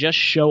where you just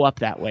show up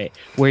that way,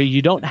 where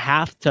you don't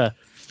have to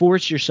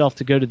force yourself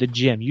to go to the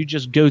gym. You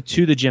just go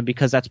to the gym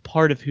because that's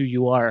part of who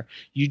you are.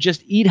 You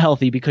just eat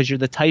healthy because you're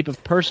the type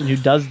of person who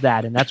does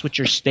that, and that's what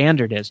your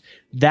standard is.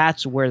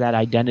 That's where that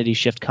identity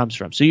shift comes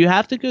from. So you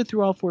have to go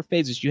through all 4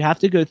 phases. You have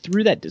to go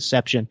through that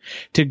deception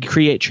to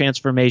create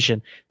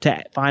transformation,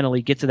 to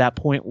finally get to that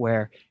point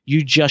where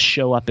you just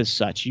show up as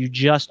such. You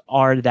just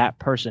are that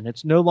person.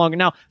 It's no longer.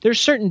 Now, there's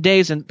certain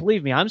days, and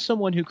believe me, I'm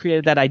someone who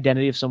created that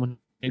identity of someone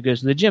who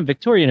goes to the gym.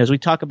 Victoria knows, we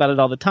talk about it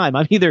all the time.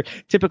 I'm either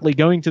typically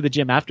going to the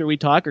gym after we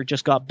talk, or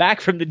just got back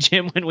from the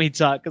gym when we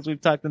talk, because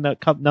we've talked a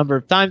number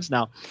of times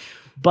now.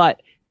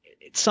 But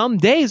some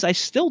days I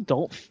still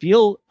don't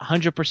feel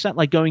 100%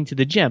 like going to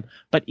the gym.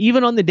 But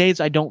even on the days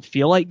I don't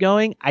feel like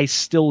going, I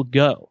still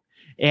go.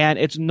 And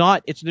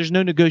there's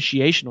no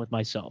negotiation with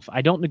myself.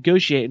 I don't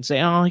negotiate and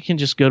say, I can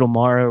just go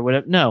tomorrow or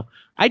whatever. No,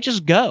 I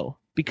just go.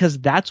 Because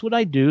that's what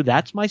I do,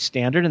 that's my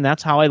standard, and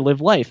that's how I live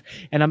life.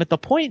 And I'm at the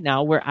point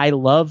now where I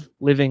love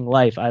living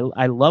life.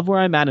 I love where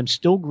I'm at. I'm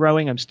still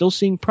growing. I'm still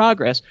seeing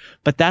progress.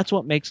 But that's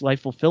what makes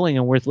life fulfilling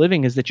and worth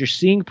living, is that you're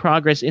seeing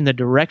progress in the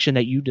direction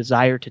that you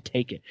desire to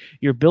take it.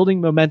 You're building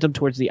momentum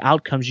towards the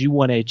outcomes you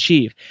want to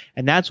achieve.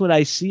 And that's what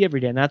I see every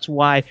day. And that's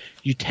why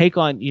you take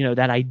on,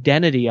 that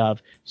identity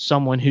of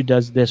someone who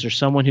does this, or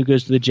someone who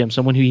goes to the gym,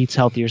 someone who eats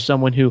healthy, or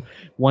someone who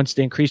wants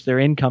to increase their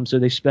income so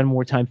they spend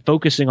more time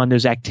focusing on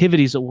those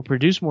activities that will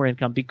produce produce more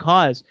income,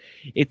 because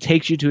it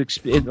takes you to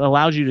it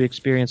allows you to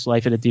experience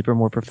life at a deeper,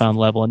 more profound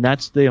level. And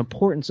that's the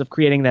importance of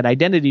creating that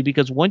identity,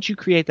 because once you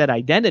create that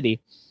identity,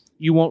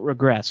 you won't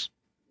regress.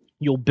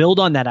 You'll build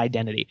on that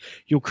identity.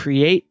 You'll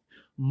create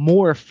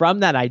more from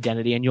that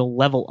identity, and you'll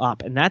level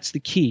up. And that's the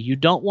key. You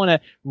don't want to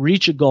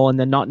reach a goal and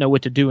then not know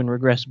what to do and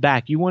regress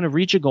back. You want to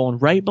reach a goal,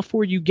 and right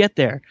before you get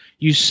there,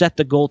 you set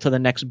the goal to the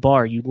next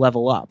bar. You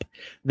level up.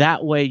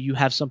 That way you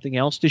have something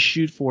else to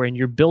shoot for, and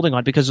you're building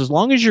on, because as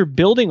long as you're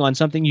building on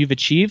something you've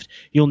achieved,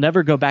 you'll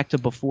never go back to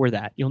before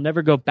that. You'll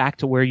never go back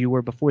to where you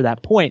were before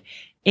that point.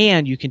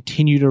 And you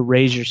continue to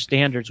raise your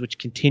standards, which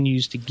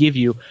continues to give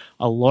you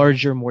a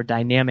larger, more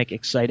dynamic,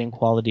 exciting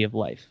quality of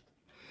life.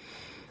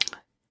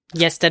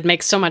 Yes, that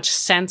makes so much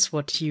sense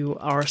what you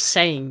are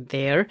saying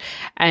there.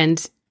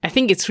 And I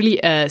think it's really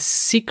a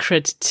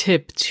secret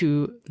tip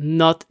to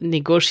not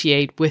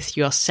negotiate with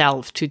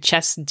yourself, to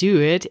just do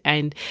it.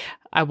 And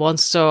I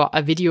once saw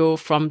a video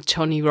from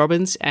Tony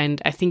Robbins,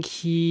 and I think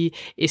he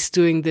is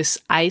doing this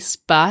ice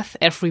bath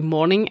every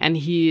morning, and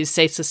he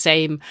says the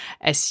same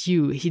as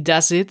you. He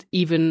does it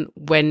even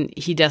when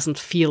he doesn't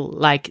feel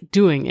like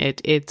doing it.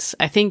 It's,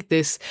 I think,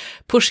 this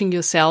pushing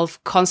yourself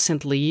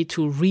constantly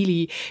to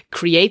really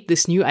create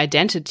this new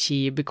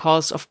identity,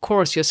 because of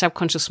course your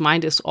subconscious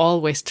mind is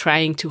always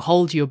trying to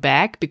hold you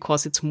back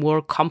because it's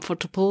more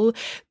comfortable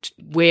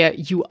where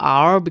you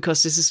are,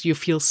 because this is, you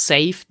feel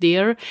safe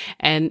there.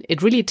 And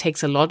it really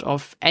takes a lot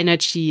of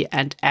energy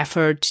and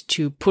effort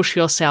to push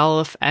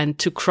yourself and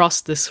to cross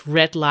this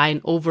red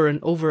line over and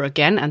over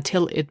again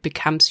until it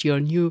becomes your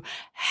new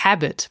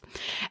habit.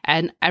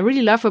 And I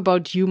really love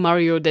about you,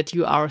 Mario, that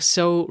you are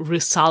so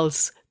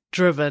results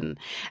driven.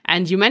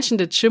 And you mentioned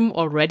the gym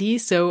already.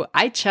 So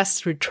I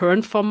just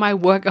returned from my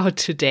workout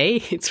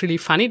today. It's really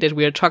funny that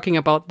we are talking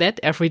about that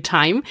every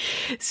time.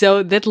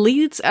 So that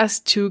leads us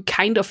to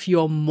kind of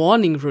your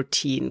morning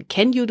routine.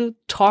 Can you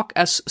talk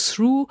us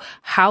through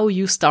how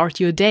you start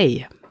your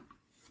day?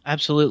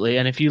 Absolutely.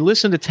 And if you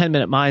listen to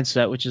 10-Minute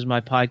Mindset, which is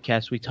my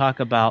podcast, we talk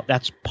about,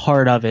 that's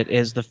part of it,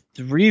 is the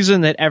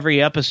reason that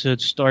every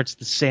episode starts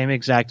the same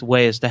exact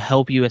way is to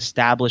help you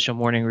establish a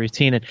morning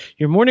routine. And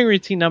your morning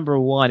routine, number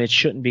one, it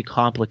shouldn't be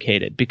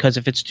complicated, because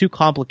if it's too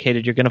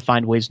complicated, you're going to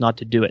find ways not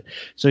to do it.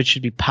 So it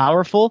should be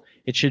powerful,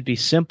 it should be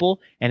simple,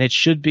 and it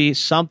should be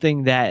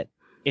something that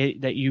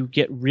you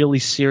get really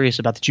serious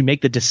about, that you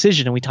make the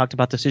decision. And we talked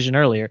about decision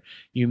earlier.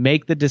 You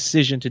make the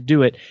decision to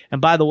do it.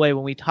 And by the way,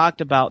 when we talked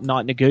about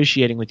not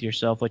negotiating with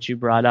yourself, what you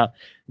brought up,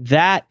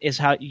 that is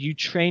how you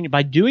train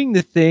by doing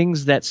the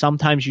things that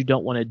sometimes you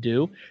don't want to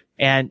do.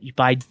 And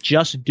by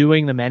just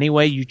doing them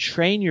anyway, you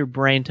train your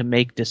brain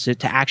to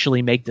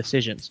actually make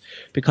decisions.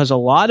 Because a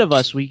lot of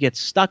us, we get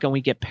stuck and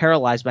we get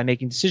paralyzed by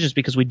making decisions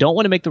because we don't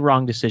want to make the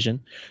wrong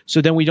decision.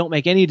 So then we don't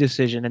make any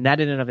decision, and that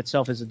in and of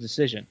itself is a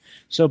decision.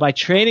 So by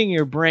training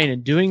your brain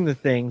and doing the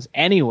things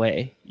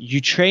anyway,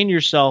 you train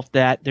yourself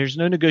that there's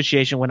no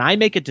negotiation. When I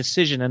make a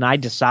decision and I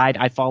decide,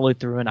 I follow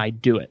through and I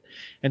do it.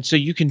 And so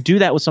you can do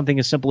that with something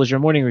as simple as your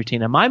morning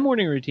routine. And my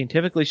morning routine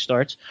typically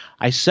starts,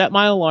 I set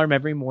my alarm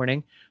every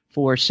morning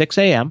for 6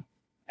 a.m.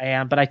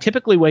 But I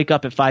typically wake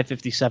up at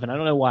 5:57. I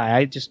don't know why.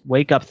 I just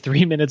wake up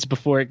 3 minutes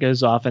before it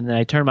goes off, and then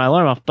I turn my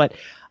alarm off. But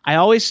I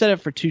always set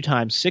it for two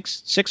times,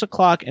 6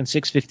 o'clock and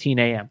 6:15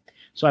 a.m.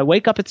 So I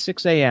wake up at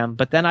 6 a.m.,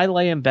 but then I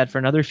lay in bed for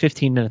another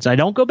 15 minutes. I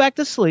don't go back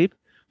to sleep.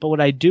 But what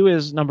I do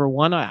is, number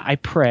one, I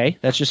pray.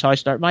 That's just how I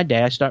start my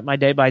day. I start my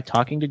day by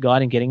talking to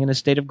God and getting in a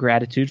state of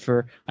gratitude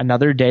for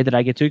another day that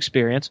I get to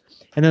experience.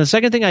 And then the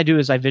second thing I do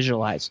is I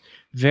visualize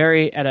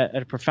at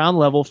a profound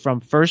level, from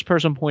first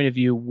person point of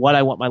view, what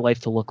I want my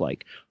life to look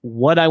like,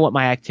 what I want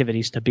my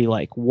activities to be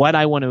like, what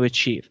I want to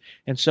achieve.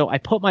 And so I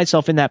put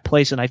myself in that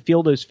place and I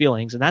feel those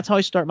feelings. And that's how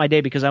I start my day,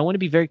 because I want to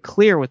be very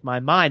clear with my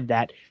mind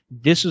that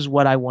this is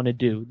what I want to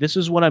do. This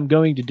is what I'm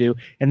going to do.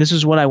 And this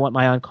is what I want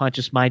my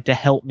unconscious mind to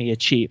help me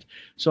achieve.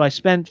 So I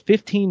spend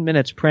 15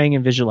 minutes praying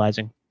and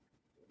visualizing.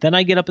 Then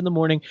I get up in the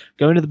morning,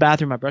 go into the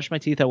bathroom, I brush my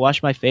teeth, I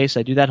wash my face,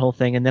 I do that whole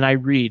thing, and then I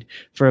read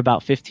for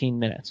about 15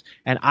 minutes.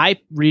 And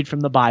I read from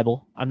the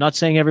Bible. I'm not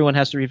saying everyone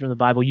has to read from the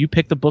Bible. You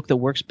pick the book that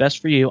works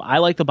best for you. I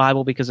like the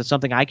Bible because it's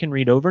something I can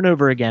read over and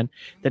over again,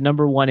 that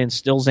number one,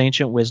 instills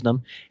ancient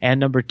wisdom, and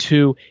number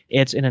two,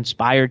 it's an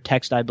inspired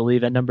text, I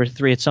believe, and number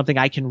three, it's something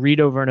I can read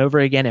over and over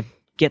again and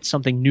get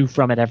something new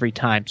from it every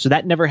time. So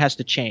that never has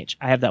to change.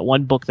 I have that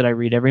one book that I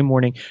read every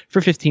morning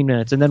for 15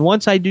 minutes. And then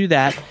once I do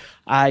that,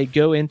 I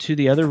go into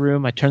the other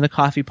room, I turn the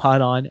coffee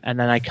pot on, and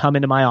then I come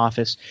into my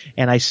office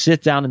and I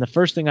sit down, and the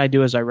first thing I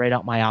do is I write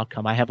out my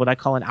outcome. I have what I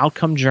call an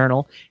outcome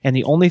journal, and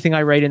the only thing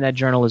I write in that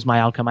journal is my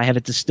outcome. I have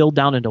it distilled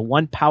down into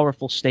one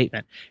powerful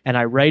statement, and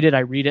I write it, I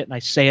read it, and I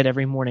say it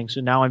every morning.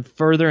 So now I'm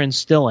further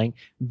instilling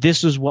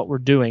this is what we're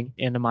doing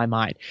into my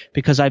mind,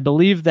 because I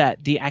believe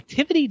that the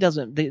activity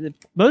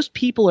most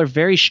people are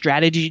very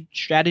strategy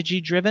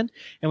driven,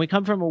 and we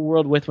come from a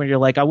world where you're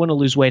like, I want to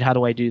lose weight, how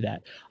do I do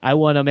that? I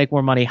want to make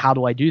more money, how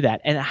do I do that?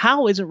 that. And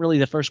how isn't really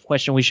the first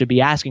question we should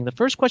be asking. The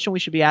first question we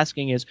should be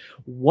asking is,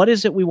 what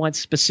is it we want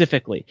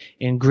specifically?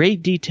 In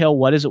great detail,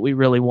 what is it we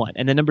really want?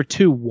 And then number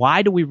two,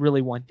 why do we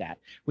really want that?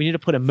 We need to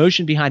put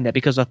emotion behind that,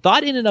 because a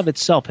thought in and of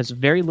itself has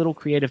very little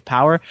creative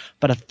power,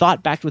 but a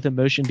thought backed with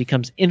emotion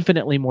becomes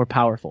infinitely more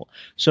powerful.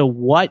 So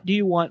what do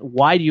you want?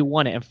 Why do you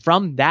want it? And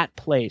from that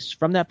place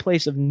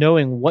of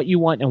knowing what you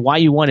want and why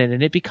you want it,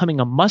 and it becoming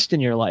a must in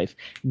your life,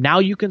 now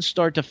you can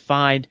start to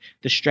find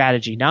the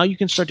strategy. Now you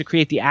can start to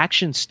create the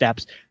action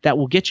steps that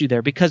will get you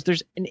there, because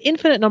there's an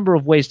infinite number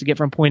of ways to get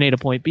from point A to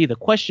point B. The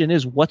question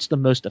is, what's the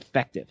most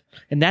effective?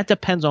 And that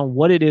depends on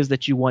what it is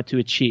that you want to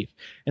achieve.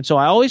 And so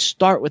I always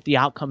start with the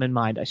outcome in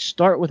mind. I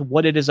start with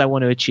what it is I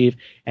want to achieve,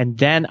 and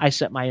then I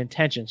set my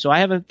intention. So I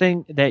have a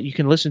thing that you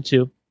can listen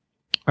to,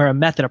 or a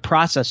method, a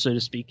process, so to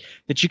speak,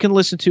 that you can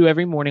listen to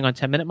every morning on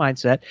 10-Minute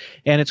Mindset,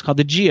 and it's called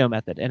the GIO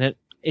method. And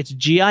it's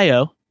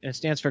GIO, and it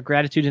stands for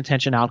gratitude,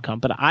 intention, outcome.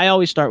 But I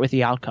always start with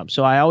the outcome.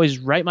 So I always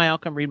write my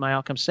outcome, read my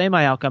outcome, say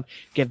my outcome,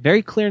 get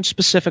very clear and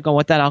specific on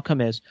what that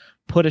outcome is,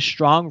 put a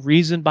strong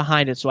reason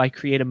behind it so I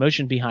create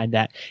emotion behind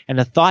that. And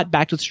a thought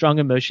backed with strong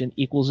emotion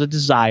equals a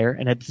desire,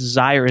 and a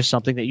desire is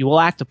something that you will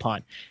act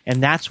upon.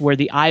 And that's where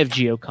the I of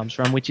GIO comes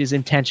from, which is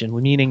intention,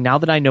 meaning now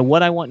that I know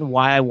what I want and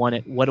why I want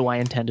it, what do I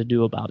intend to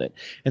do about it?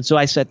 And so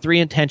I set 3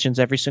 intentions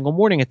every single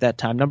morning at that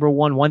time. Number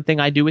 1, one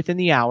thing I do within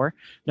the hour.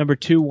 Number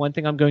 2, one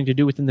thing I'm going to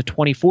do within the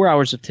 24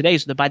 hours of today,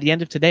 so that by the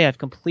end of today I've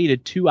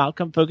completed 2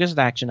 outcome-focused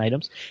action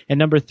items. And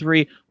number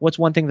 3, what's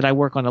one thing that I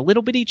work on a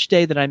little bit each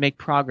day that I make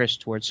progress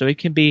towards? So it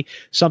can be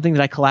something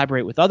that I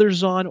collaborate with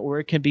others on, or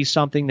it can be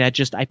something that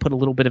just I put a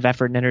little bit of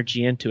effort and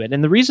energy into it.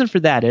 And the reason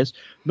for that is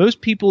most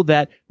people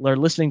that are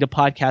listening to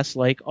podcasts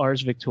like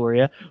ours,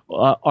 Victoria,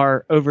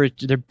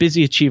 they're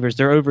busy achievers,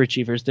 they're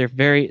overachievers,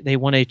 they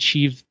want to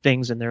achieve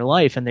things in their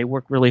life, and they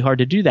work really hard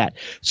to do that.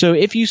 So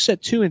if you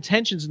set 2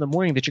 intentions in the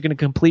morning that you're going to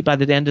complete by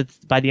the end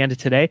of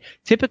today,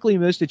 typically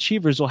most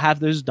achievers will have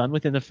those done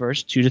within the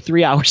first 2 to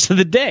 3 hours of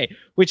the day,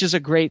 which is a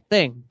great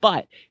thing.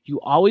 But you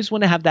always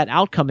want to have that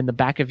outcome in the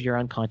back of your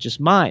unconscious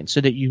mind, so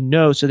that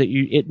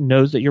it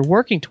knows that you're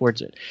working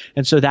towards it.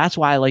 And so that's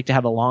why I like to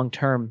have a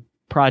long-term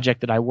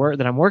project that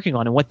I'm working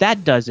on. And what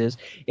that does is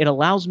it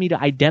allows me to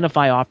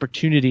identify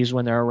opportunities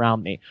when they're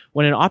around me.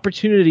 When an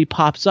opportunity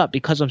pops up,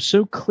 because I'm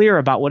so clear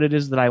about what it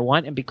is that I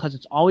want, and because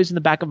it's always in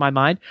the back of my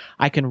mind,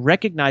 I can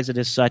recognize it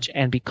as such.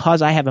 And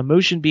because I have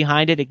emotion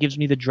behind it, it gives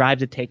me the drive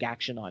to take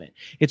action on it.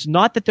 It's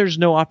not that there's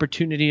no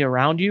opportunity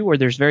around you, or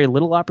there's very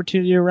little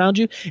opportunity around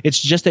you. It's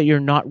just that you're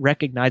not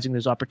recognizing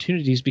those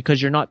opportunities because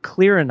you're not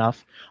clear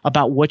enough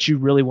about what you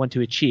really want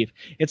to achieve.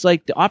 It's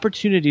like the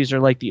opportunities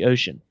are like the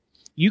ocean.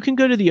 You can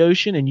go to the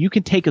ocean and you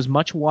can take as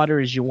much water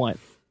as you want.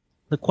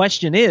 The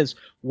question is,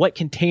 what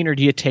container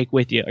do you take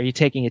with you? Are you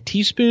taking a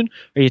teaspoon?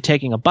 Are you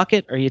taking a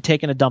bucket? Or are you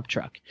taking a dump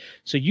truck?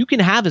 So you can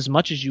have as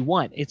much as you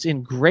want. It's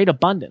in great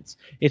abundance.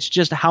 It's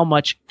just how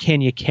much can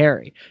you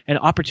carry? And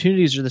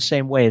opportunities are the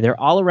same way. They're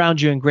all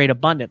around you in great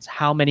abundance.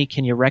 How many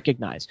can you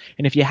recognize?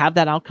 And if you have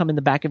that outcome in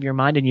the back of your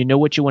mind and you know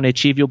what you want to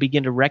achieve, you'll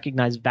begin to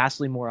recognize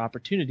vastly more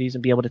opportunities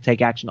and be able to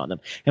take action on them.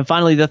 And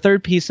finally, the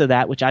third piece of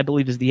that, which I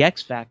believe is the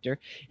X factor,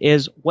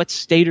 is what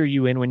state are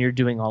you in when you're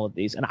doing all of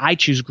these? And I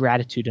choose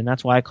gratitude, and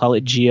that's why I call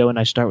it GIO, and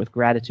I start with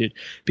gratitude,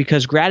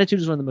 because gratitude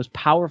is one of the most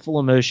powerful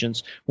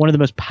emotions, one of the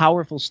most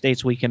powerful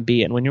states we can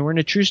be in. When you're in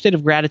a true state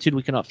of gratitude,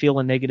 we cannot feel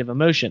a negative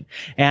emotion.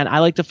 And I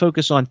like to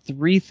focus on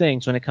 3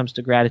 things when it comes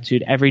to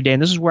gratitude every day.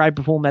 And this is where I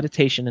pull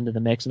meditation into the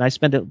mix. And I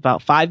spend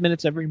about 5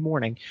 minutes every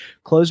morning,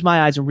 close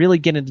my eyes, and really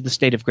get into the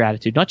state of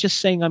gratitude. Not just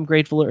saying I'm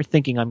grateful or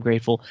thinking I'm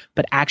grateful,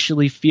 but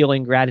actually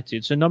feeling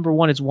gratitude. So number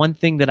 1 is one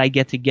thing that I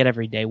get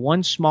every day.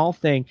 One small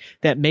thing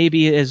that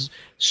maybe is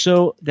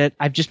so that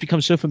I've just become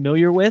so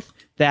familiar with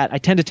that I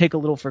tend to take a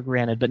little for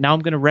granted. But now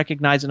I'm going to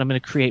recognize and I'm going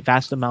to create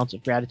vast amounts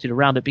of gratitude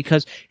around it,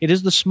 because it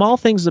is the small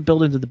things that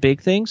build into the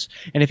big things.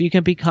 And if you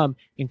can become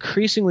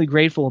increasingly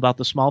grateful about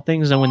the small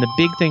things, and when the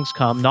big things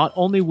come, not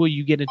only will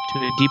you get into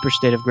a deeper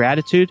state of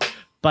gratitude,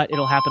 but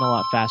it'll happen a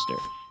lot faster.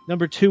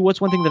 Number 2,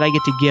 what's one thing that I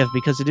get to give?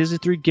 Because it is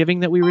through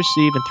giving that we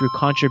receive, and through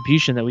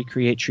contribution that we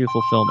create true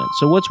fulfillment.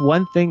 So what's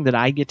one thing that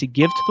I get to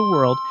give to the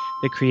world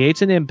that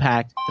creates an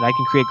impact that I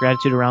can create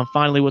gratitude around?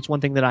 Finally, what's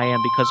one thing that I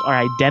am? Because our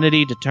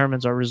identity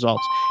determines our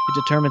results. It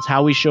determines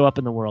how we show up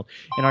in the world.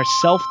 And our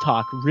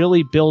self-talk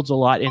really builds a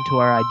lot into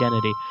our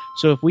identity.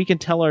 So if we can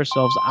tell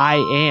ourselves, I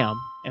am,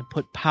 and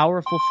put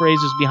powerful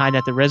phrases behind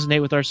that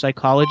resonate with our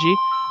psychology,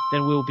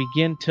 then we'll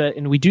begin to,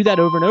 and we do that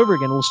over and over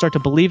again, we'll start to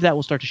believe that,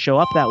 we'll start to show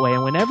up that way.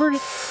 And whenever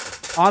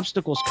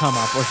obstacles come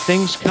up or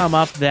things come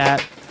up that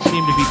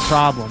seem to be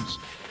problems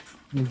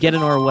and get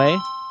in our way,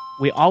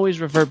 we always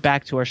revert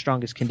back to our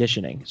strongest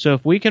conditioning. So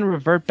if we can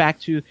revert back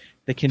to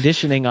the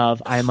conditioning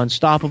of I am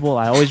unstoppable,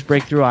 I always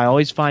break through, I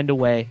always find a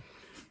way,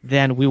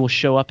 then we will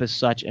show up as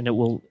such, and it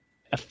will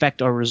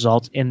affect our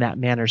results in that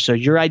manner. So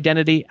your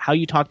identity, how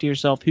you talk to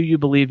yourself, who you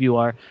believe you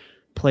are,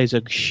 plays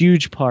a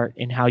huge part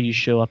in how you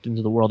show up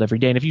into the world every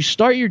day. And if you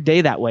start your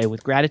day that way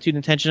with gratitude,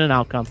 intention, and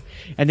outcome,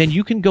 and then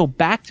you can go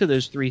back to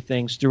those 3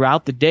 things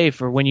throughout the day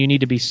for when you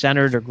need to be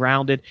centered or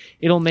grounded,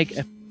 it'll make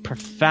a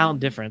profound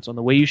difference on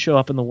the way you show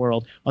up in the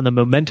world, on the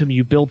momentum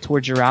you build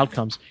towards your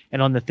outcomes,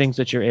 and on the things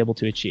that you're able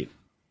to achieve.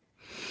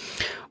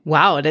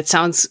 Wow, that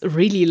sounds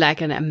really like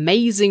an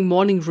amazing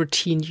morning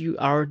routine you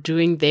are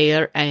doing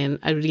there. And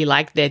I really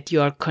like that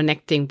you are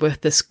connecting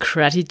with this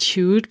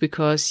gratitude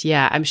because,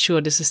 yeah, I'm sure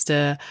this is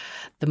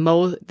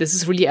this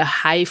is really a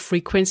high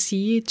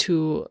frequency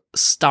to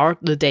start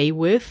the day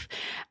with.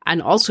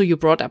 And also you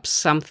brought up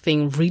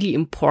something really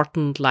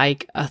important,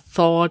 like a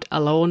thought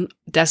alone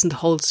doesn't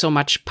hold so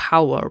much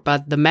power,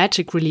 but the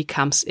magic really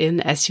comes in,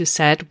 as you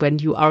said, when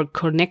you are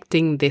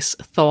connecting this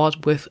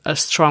thought with a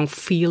strong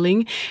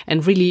feeling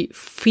and really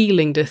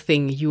feeling the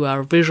thing you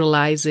are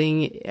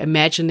visualizing,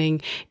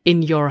 imagining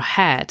in your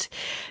head.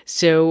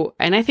 So,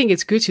 and I think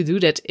it's good to do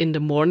that in the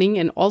morning.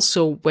 And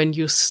also when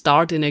you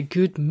start in a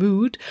good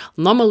mood,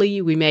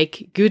 normally we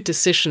make good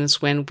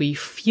decisions when we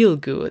feel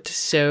good.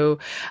 So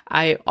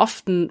I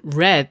often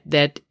read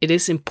that it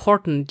is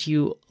important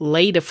you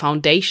lay the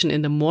foundation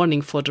in the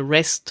morning for the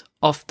rest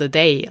of the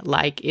day.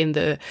 Like in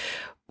the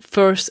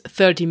first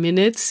 30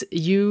 minutes,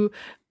 you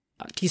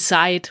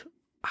decide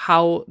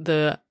how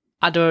the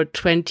other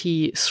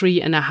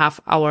 23 and a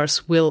half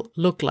hours will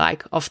look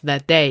like of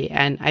that day.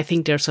 And I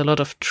think there's a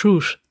lot of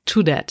truth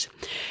to that.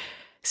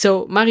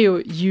 So Mario,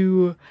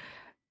 you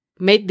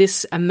made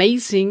this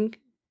amazing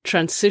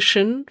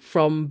transition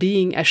from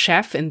being a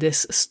chef in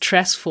this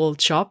stressful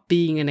job,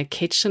 being in a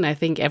kitchen, I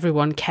think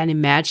everyone can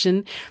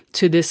imagine,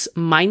 to this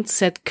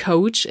mindset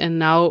coach and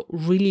now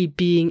really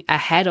being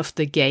ahead of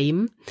the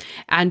game.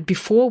 And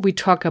before we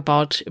talk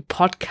about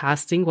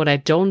podcasting, what I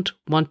don't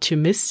want to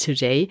miss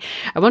today,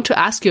 I want to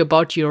ask you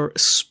about your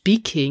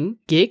speaking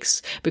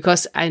gigs,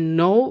 because I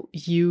know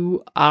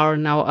you are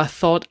now a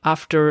sought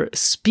after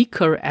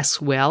speaker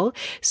as well.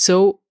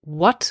 So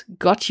what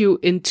got you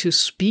into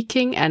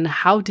speaking and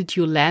how did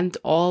you land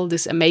all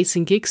these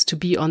amazing gigs to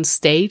be on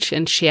stage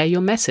and share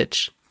your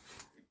message?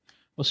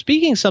 Well,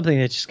 speaking is something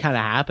that just kind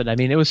of happened. I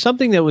mean, it was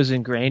something that was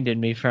ingrained in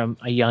me from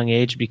a young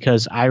age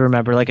because I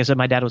remember, like I said,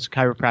 my dad was a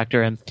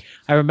chiropractor, and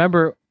I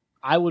remember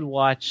I would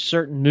watch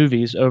certain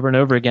movies over and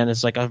over again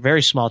as like a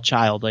very small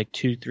child, like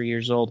 2-3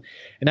 years old.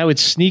 And I would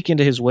sneak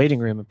into his waiting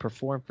room and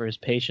perform for his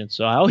patients.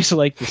 So I always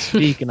liked to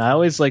speak and I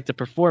always liked to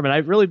perform. And I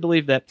really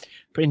believe that,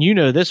 and you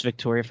know this,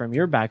 Victoria, from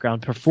your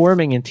background,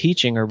 performing and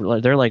teaching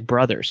they're like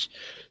brothers.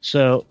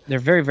 So they're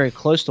very, very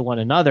close to one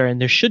another. And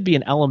there should be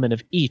an element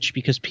of each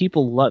because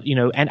people love,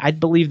 and I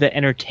believe that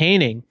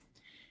entertaining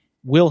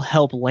will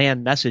help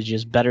land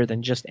messages better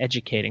than just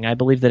educating. I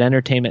believe that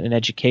entertainment and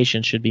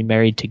education should be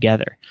married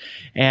together.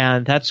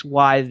 And that's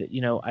why,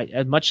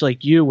 I much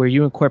like you, where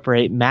you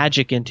incorporate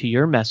magic into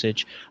your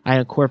message, I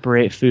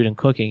incorporate food and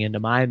cooking into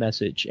my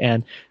message.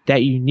 And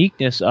that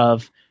uniqueness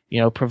of,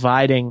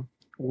 providing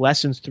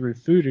lessons through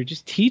food or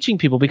just teaching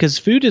people, because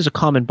food is a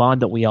common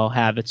bond that we all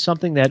have. It's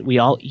something that we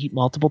all eat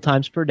multiple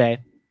times per day.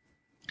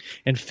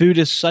 And food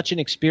is such an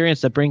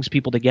experience that brings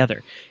people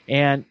together.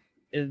 And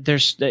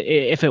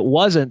if it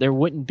wasn't, there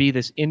wouldn't be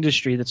this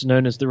industry that's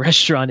known as the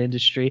restaurant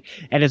industry.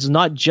 And it's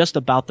not just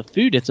about the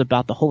food. It's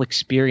about the whole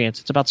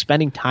experience. It's about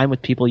spending time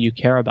with people you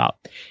care about.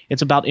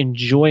 It's about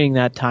enjoying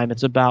that time.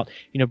 It's about,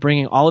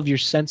 bringing all of your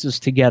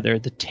senses together,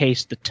 the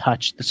taste, the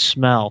touch, the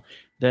smell,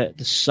 the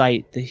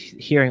sight, the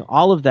hearing,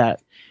 all of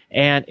that.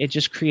 And it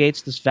just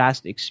creates this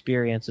vast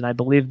experience. And I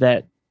believe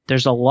that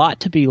there's a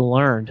lot to be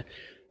learned,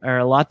 or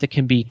a lot that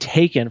can be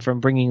taken from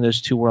bringing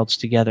those two worlds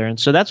together. And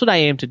so that's what I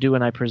aim to do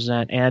when I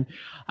present. And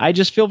I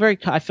just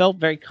I felt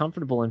very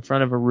comfortable in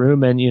front of a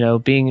room and,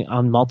 being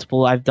on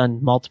I've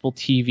done multiple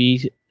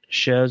TV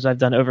shows. I've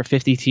done over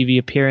 50 TV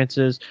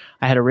appearances.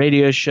 I had a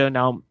radio show.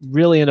 Now I'm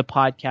really into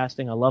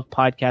podcasting. I love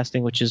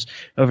podcasting, which is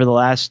over the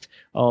last,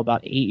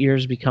 about 8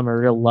 years become a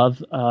real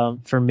love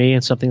for me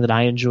and something that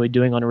I enjoy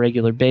doing on a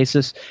regular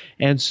basis.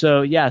 And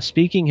so, yeah,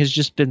 speaking has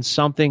just been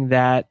something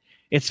that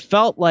it's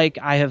felt like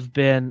I have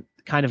been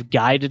kind of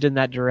guided in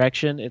that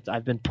direction.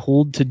 I've been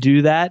pulled to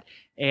do that.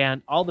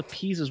 And all the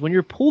pieces, when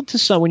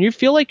you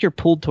feel like you're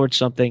pulled towards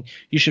something,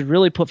 you should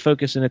really put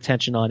focus and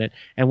attention on it.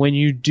 And when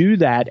you do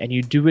that and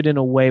you do it in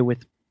a way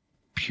with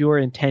pure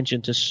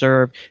intention to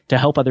serve, to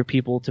help other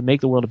people, to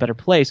make the world a better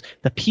place,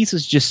 the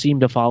pieces just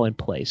seem to fall in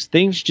place.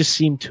 Things just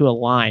seem to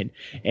align.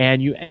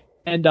 And you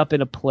end up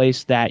in a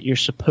place that you're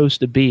supposed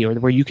to be, or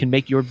where you can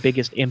make your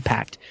biggest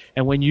impact.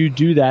 And when you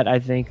do that, I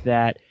think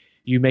that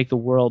you make the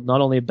world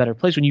not only a better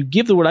place. When you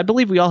give the word, I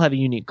believe we all have a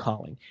unique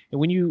calling. And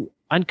when you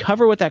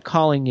uncover what that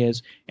calling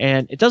is,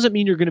 and it doesn't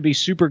mean you're going to be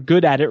super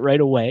good at it right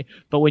away,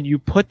 but when you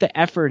put the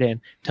effort in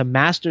to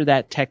master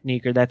that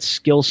technique or that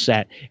skill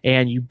set,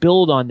 and you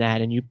build on that,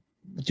 and you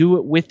do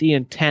it with the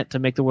intent to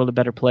make the world a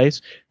better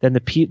place, then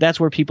that's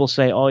where people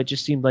say, oh, it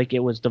just seemed like it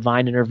was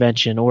divine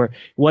intervention, or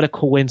what a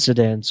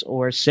coincidence,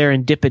 or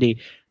serendipity.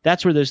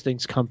 That's where those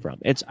things come from.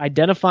 It's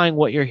identifying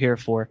what you're here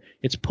for.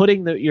 It's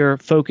putting your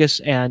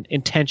focus and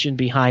intention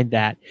behind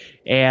that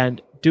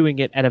and doing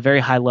it at a very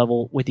high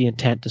level with the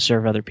intent to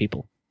serve other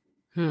people.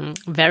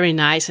 Very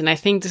nice. And I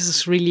think this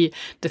is really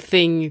the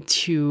thing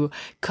to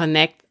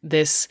connect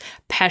this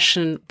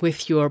passion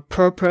with your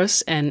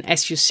purpose. And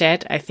as you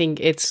said, I think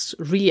it's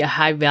really a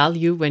high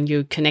value when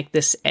you connect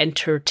this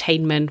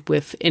entertainment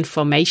with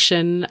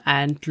information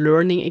and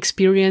learning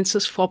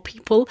experiences for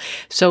people.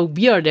 So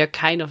we are there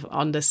kind of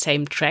on the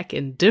same track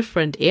in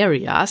different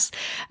areas.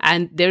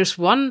 And there's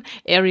one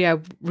area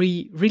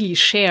we really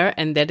share,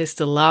 and that is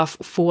the love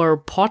for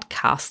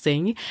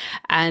podcasting.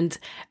 And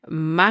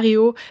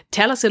Mario,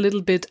 tell us a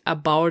little bit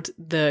about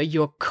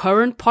your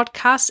current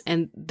podcast,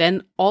 and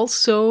then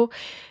also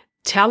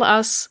tell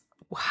us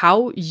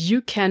how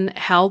you can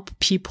help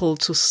people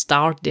to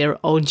start their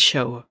own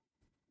show.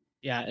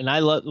 Yeah, and I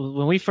love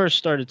when we first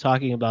started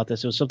talking about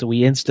this, it was something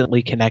we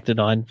instantly connected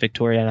on,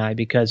 Victoria and I,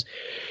 because,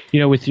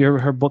 with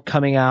her book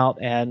coming out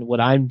and what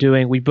I'm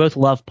doing, we both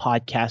love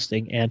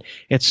podcasting, and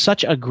it's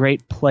such a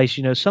great place.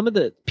 Some of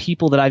the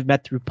people that I've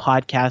met through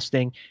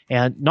podcasting,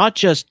 and not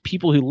just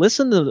people who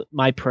listen to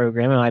my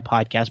program and my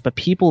podcast, but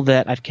people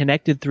that I've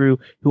connected through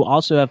who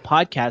also have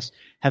podcasts,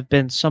 have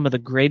been some of the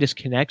greatest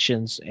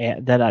connections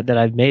that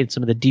I've made,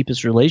 some of the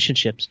deepest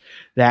relationships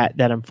that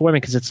I'm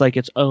forming, because it's like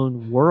its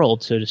own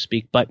world, so to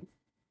speak. But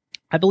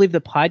I believe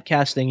that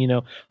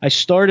podcasting, I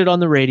started on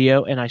the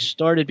radio, and I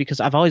started because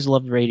I've always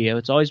loved radio.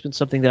 It's always been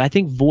something that I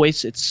think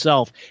voice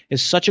itself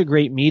is such a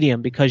great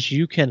medium, because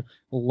you can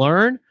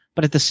learn,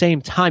 but at the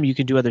same time, you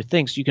can do other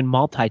things. You can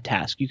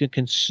multitask, you can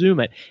consume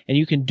it, and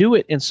you can do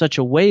it in such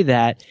a way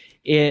that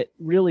it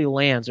really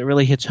lands. It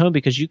really hits home,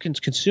 because you can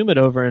consume it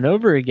over and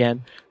over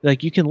again.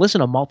 Like, you can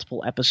listen to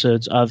multiple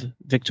episodes of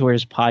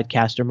Victoria's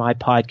podcast or my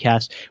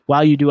podcast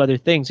while you do other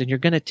things, and you're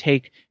going to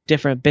take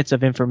different bits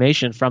of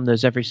information from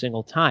those every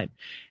single time.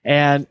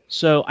 And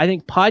so I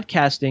think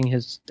podcasting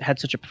has had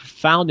such a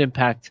profound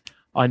impact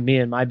on me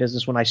and my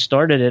business when I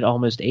started it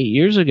almost 8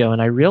 years ago.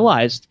 And I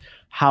realized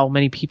how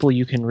many people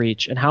you can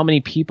reach and how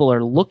many people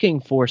are looking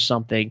for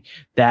something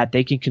that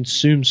they can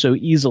consume so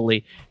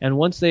easily. And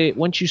once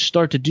you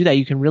start to do that,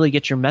 you can really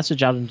get your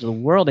message out into the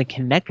world and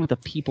connect with the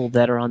people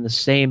that are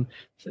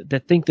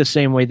that think the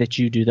same way that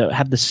you do, that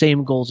have the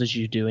same goals as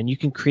you do. And you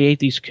can create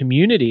these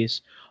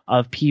communities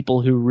of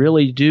people who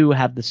really do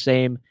have the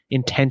same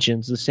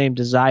intentions, the same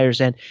desires.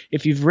 And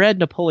if you've read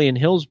Napoleon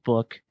Hill's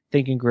book,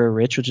 Think and Grow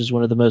Rich, which is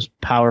one of the most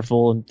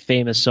powerful and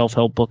famous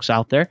self-help books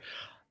out there,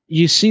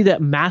 you see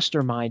that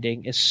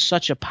masterminding is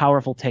such a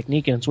powerful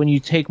technique. And it's when you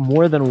take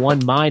more than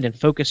one mind and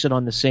focus it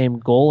on the same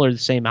goal or the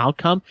same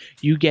outcome,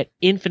 you get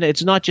infinite.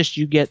 It's not just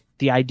you get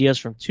the ideas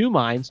from two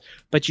minds,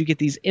 but you get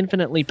these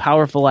infinitely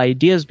powerful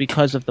ideas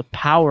because of the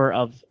power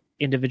of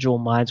individual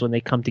minds when they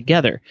come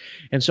together.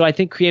 And so I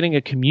think creating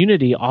a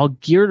community all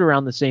geared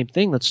around the same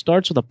thing that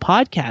starts with a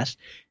podcast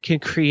can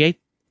create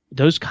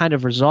those kind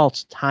of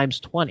results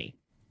times 20.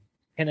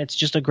 And it's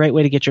just a great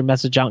way to get your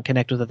message out and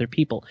connect with other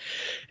people.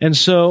 And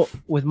so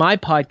with my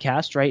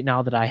podcast right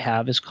now that I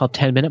have is called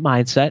 10-Minute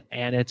Mindset,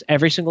 and it's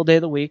every single day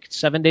of the week,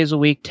 7 days a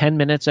week, 10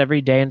 minutes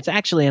every day. And it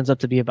actually ends up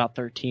to be about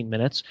 13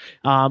 minutes.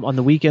 On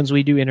the weekends,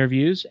 we do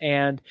interviews,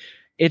 and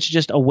it's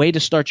just a way to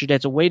start your day.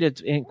 It's a way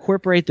to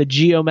incorporate the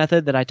GEO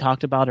method that I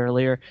talked about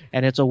earlier,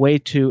 and it's a way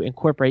to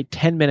incorporate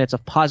 10 minutes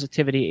of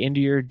positivity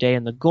into your day.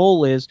 And the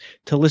goal is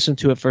to listen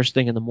to it first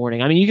thing in the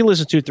morning. I mean, you can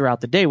listen to it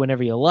throughout the day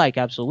whenever you like,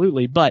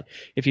 absolutely. But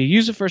if you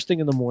use it first thing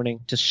in the morning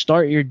to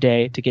start your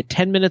day, to get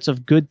 10 minutes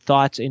of good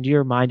thoughts into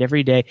your mind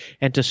every day,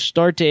 and to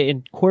start to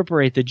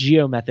incorporate the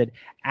GEO method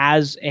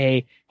as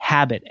a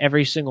habit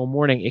every single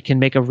morning, it can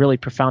make a really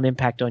profound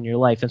impact on your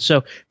life. And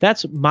so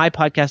that's my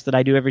podcast that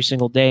I do every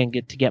single day, and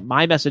get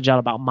my message out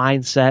about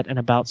mindset and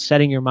about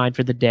setting your mind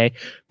for the day.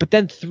 But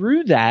then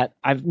through that,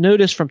 I've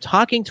noticed from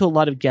talking to a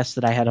lot of guests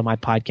that I had on my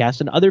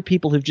podcast and other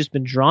people who've just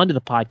been drawn to the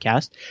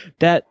podcast,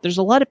 that there's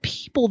a lot of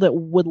people that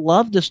would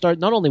love to start,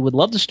 not only would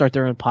love to start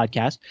their own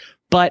podcast,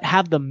 but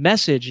have the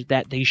message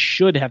that they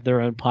should have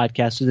their own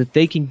podcast so that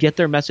they can get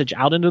their message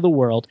out into the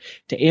world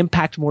to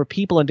impact more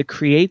people and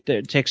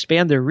to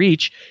expand their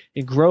reach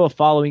and grow a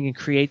following and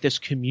create this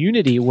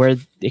community where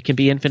it can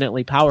be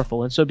infinitely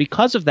powerful. And so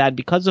because of that,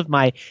 because of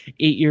my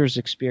 8 years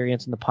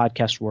experience in the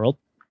podcast world,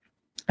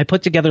 I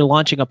put together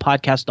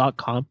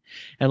launchingapodcast.com,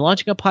 and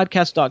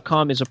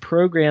launchingapodcast.com is a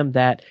program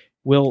that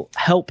will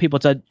help people.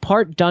 It's a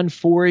part done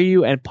for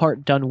you and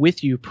part done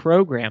with you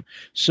program,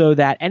 so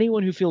that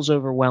anyone who feels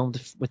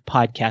overwhelmed with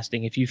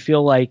podcasting, if you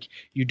feel like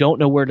you don't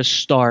know where to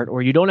start,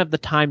 or you don't have the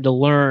time to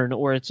learn,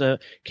 or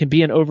can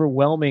be an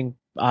overwhelming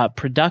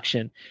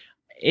production,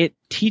 it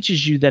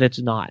teaches you that it's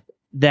not.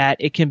 That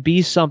it can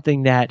be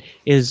something that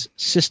is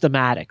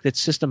systematic, that's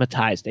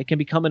systematized. It can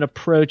become an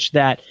approach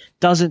that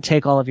doesn't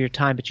take all of your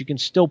time, but you can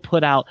still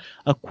put out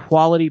a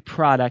quality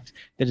product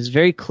that is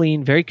very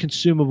clean, very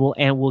consumable,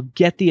 and will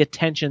get the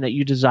attention that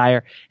you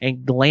desire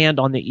and land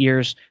on the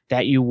ears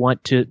that you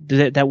want to,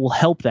 that will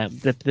help them,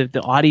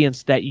 the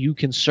audience that you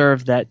can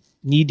serve that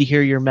need to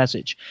hear your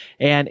message.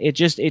 And it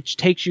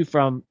takes you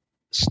from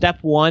step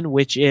one,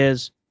 which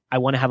is, I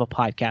want to have a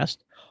podcast,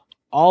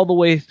 all the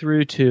way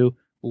through to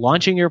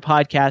launching your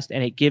podcast,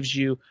 and it gives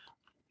you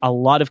a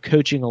lot of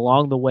coaching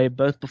along the way,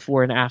 both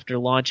before and after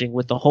launching,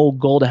 with the whole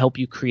goal to help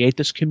you create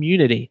this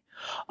community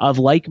of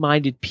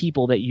like-minded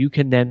people that you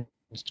can then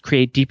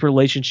create deep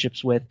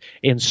relationships with,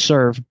 and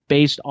serve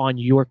based on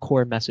your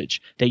core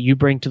message that you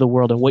bring to the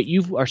world and what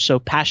you are so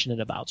passionate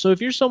about. So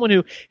if you're someone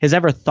who has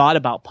ever thought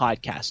about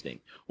podcasting,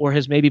 or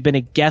has maybe been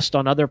a guest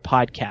on other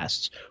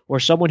podcasts,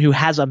 or someone who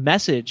has a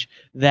message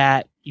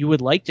that you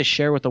would like to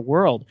share with the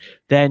world,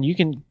 then you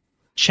can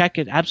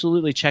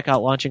absolutely check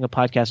out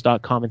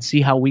launchingapodcast.com and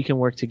see how we can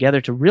work together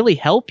to really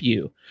help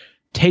you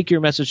take your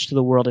message to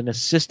the world in a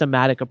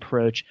systematic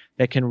approach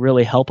that can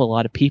really help a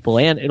lot of people.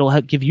 And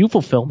it'll give you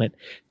fulfillment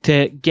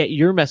to get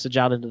your message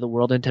out into the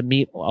world and to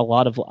meet a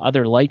lot of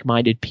other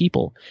like-minded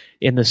people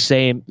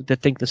that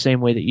think the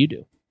same way that you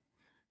do.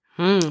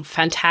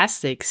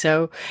 Fantastic.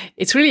 So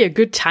it's really a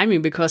good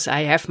timing because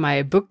I have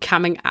my book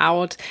coming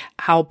out,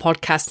 How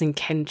Podcasting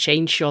Can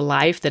Change Your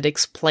Life, that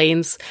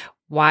explains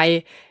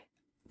why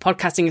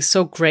podcasting is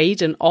so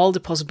great and all the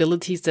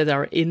possibilities that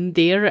are in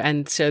there.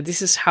 And so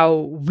this is how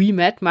we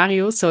met,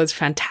 Mario. So it's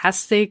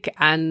fantastic.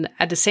 And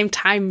at the same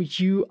time,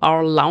 you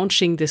are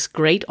launching this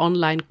great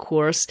online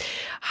course,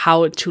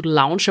 how to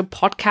launch a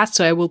podcast.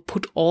 So I will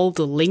put all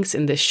the links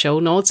in the show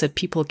notes that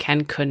people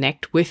can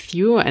connect with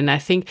you. And I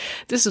think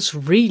this is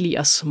really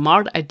a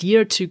smart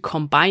idea to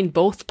combine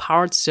both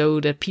parts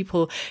so that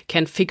people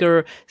can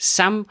figure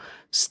some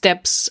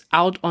steps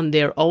out on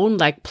their own,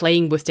 like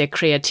playing with their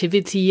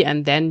creativity,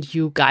 and then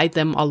you guide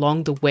them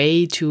along the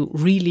way to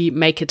really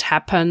make it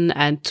happen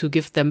and to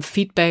give them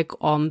feedback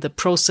on the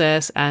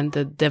process and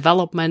the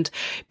development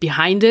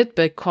behind it,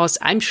 because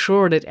I'm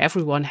sure that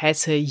everyone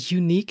has a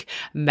unique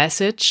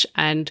message,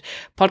 and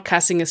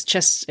podcasting is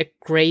just a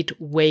great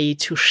way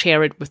to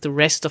share it with the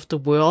rest of the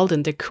world.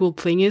 And the cool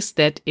thing is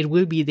that it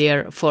will be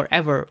there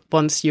forever.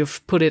 Once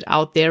you've put it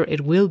out there,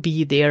 it will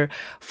be there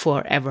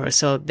forever.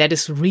 So that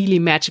is really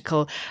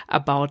magical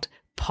about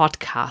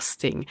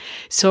podcasting.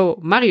 So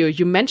Mario,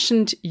 you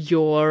mentioned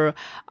your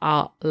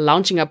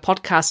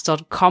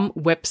launchingapodcast.com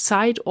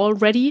website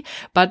already,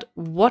 but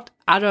what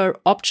other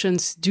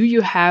options do you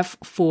have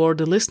for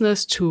the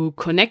listeners to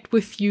connect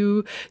with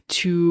you,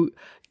 to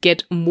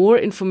get more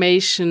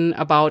information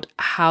about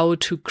how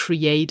to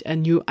create a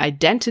new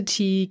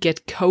identity,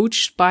 get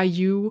coached by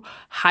you,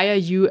 hire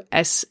you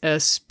as a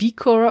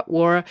speaker,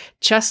 or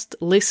just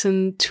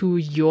listen to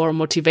your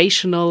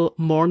motivational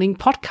morning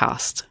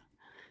podcast?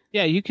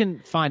 Yeah, you can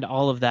find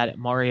all of that at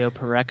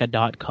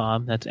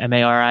marioporreca.com. That's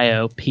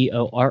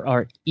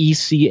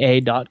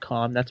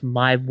MARIOPORRECA.com. That's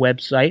my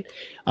website.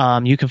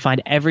 You can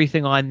find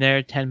everything on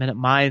there, 10-minute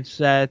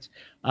mindsets,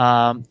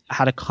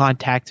 how to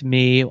contact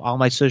me, all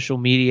my social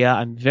media.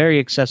 I'm very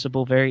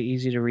accessible, very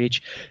easy to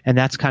reach, and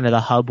that's kind of the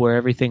hub where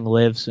everything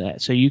lives.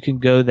 So you can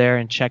go there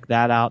and check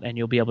that out, and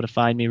you'll be able to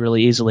find me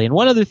really easily. And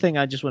one other thing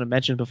I just want to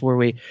mention before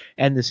we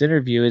end this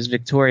interview is,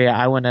 Victoria,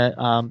 I want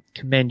to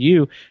commend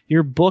you.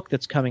 Your book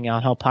that's coming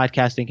out, How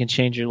Podcasting Can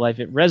Change Your Life,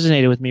 it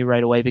resonated with me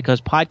right away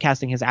because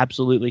podcasting has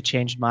absolutely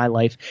changed my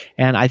life,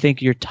 and I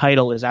think your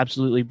title is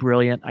absolutely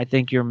brilliant. I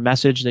think your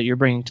message that you're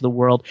bringing to the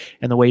world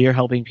and the way you're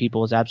helping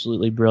people is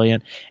absolutely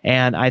brilliant.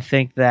 And I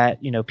think that,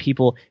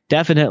 people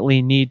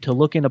definitely need to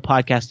look into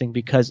podcasting,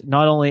 because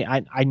not only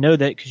I know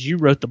that because you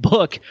wrote the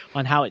book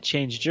on how it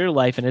changed your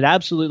life, and it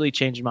absolutely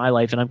changed my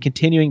life. And I'm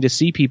continuing to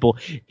see people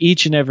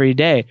each and every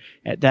day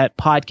that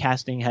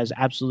podcasting has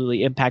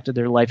absolutely impacted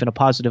their life in a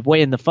positive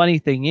way. And the funny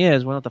thing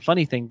is, well, not the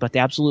funny thing, but the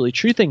absolutely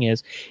true thing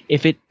is,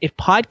 if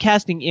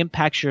podcasting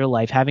impacts your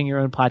life, having your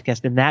own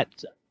podcast in that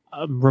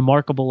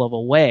remarkable of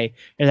a way,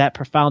 or that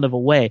profound of a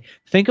way,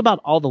 think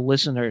about all the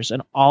listeners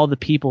and all the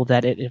people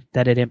that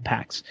it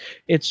impacts.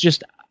 It's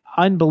just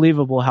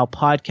unbelievable how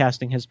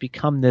podcasting has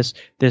become this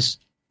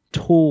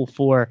tool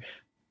for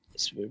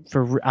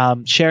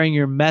sharing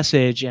your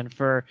message and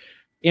for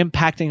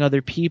impacting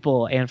other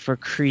people and for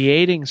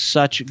creating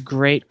such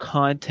great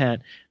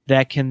content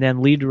that can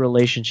then lead to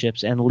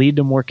relationships and lead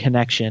to more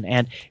connection.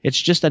 And it's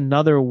just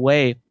another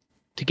way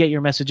to get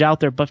your message out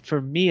there. But for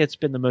me, it's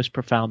been the most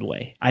profound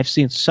way. I've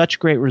seen such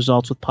great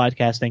results with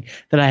podcasting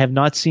that I have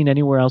not seen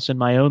anywhere else in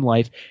my own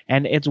life.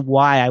 And it's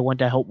why I want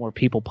to help more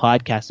people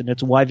podcast. And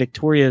it's why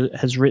Victoria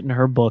has written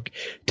her book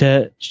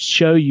to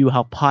show you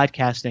how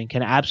podcasting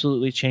can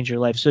absolutely change your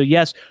life. So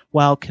yes,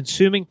 while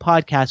consuming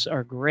podcasts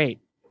are great,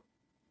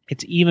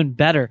 it's even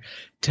better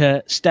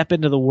to step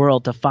into the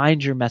world, to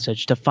find your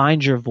message, to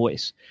find your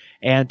voice,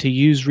 and to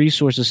use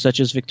resources such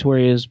as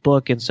Victoria's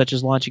book and such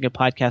as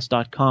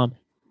launchingapodcast.com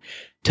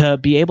to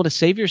be able to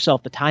save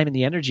yourself the time and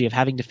the energy of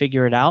having to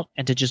figure it out,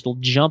 and to just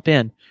jump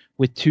in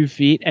with 2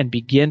 feet and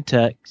begin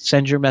to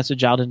send your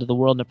message out into the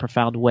world in a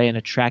profound way and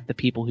attract the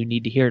people who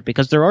need to hear it.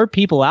 Because there are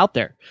people out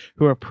there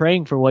who are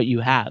praying for what you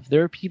have.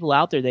 There are people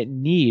out there that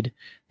need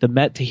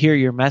to hear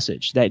your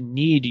message, that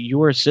need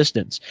your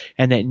assistance,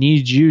 and that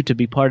need you to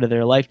be part of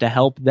their life to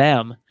help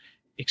them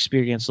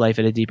experience life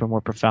at a deeper, more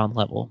profound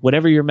level.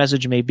 Whatever your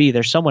message may be,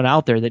 there's someone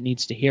out there that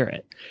needs to hear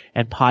it.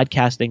 And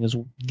podcasting is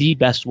the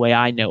best way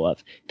I know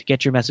of to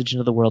get your message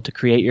into the world, to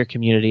create your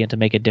community, and to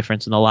make a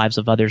difference in the lives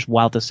of others,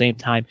 while at the same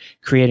time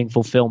creating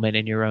fulfillment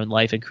in your own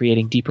life and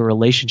creating deeper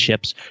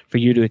relationships for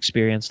you to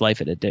experience life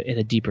at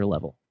a deeper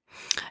level.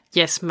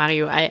 Yes,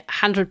 Mario, I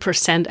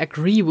 100%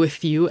 agree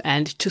with you.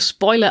 And to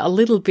spoiler a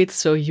little bit,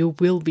 so you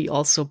will be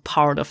also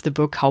part of the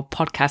book, How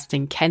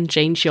Podcasting Can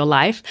Change Your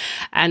Life.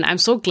 And I'm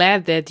so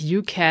glad that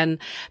you can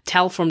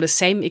tell from the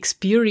same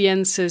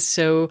experiences.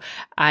 So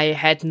I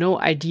had no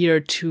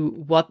idea to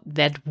what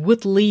that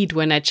would lead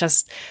when I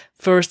just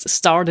first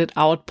started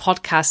out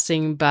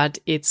podcasting, but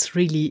it's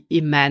really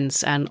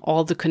immense, and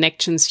all the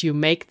connections you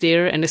make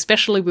there, and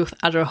especially with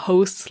other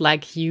hosts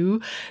like you.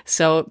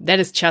 So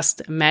that is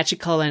just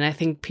magical. And I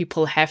think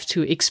people have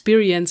to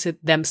experience it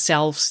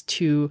themselves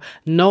to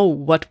know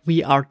what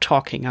we are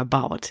talking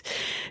about.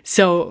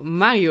 So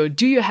Mario,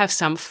 do you have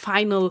some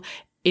final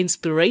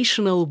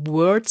inspirational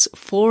words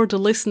for the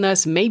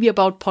listeners, maybe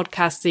about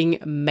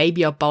podcasting,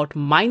 maybe about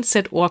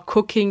mindset or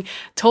cooking?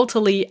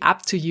 Totally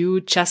up to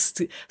you.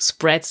 Just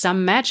spread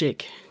some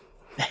magic.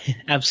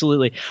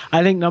 Absolutely.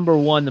 I think number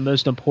one, the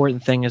most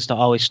important thing is to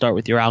always start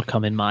with your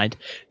outcome in mind,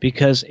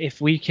 because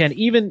if we can,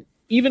 even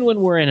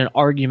when we're in an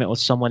argument with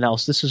someone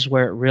else, this is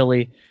where it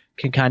really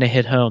can kind of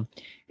hit home,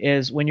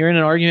 is when you're in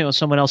an argument with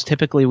someone else,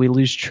 typically we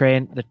lose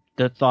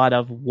the thought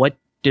of where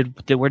did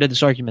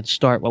this argument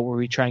start? What were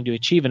we trying to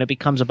achieve? And it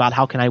becomes about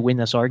how can I win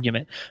this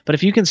argument? But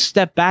if you can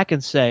step back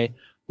and say,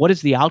 what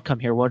is the outcome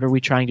here? What are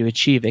we trying to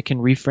achieve? It can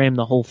reframe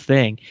the whole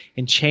thing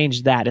and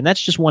change that. And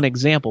that's just one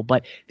example.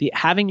 But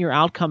having your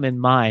outcome in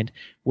mind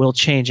will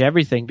change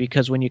everything,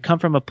 because when you come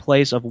from a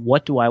place of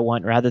what do I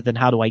want rather than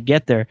how do I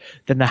get there,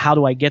 then the how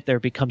do I get there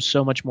becomes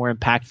so much more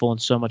impactful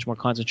and so much more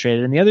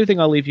concentrated. And the other thing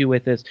I'll leave you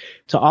with is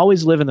to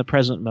always live in the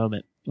present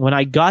moment. When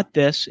I got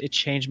this, it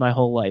changed my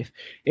whole life.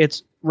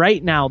 It's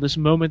right now, this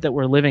moment that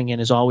we're living in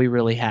is all we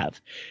really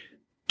have.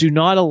 Do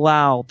not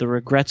allow the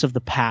regrets of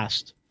the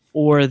past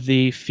or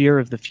the fear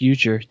of the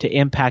future to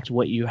impact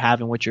what you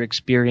have and what you're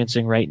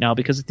experiencing right now.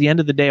 Because at the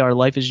end of the day, our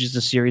life is just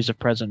a series of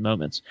present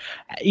moments.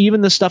 Even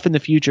the stuff in the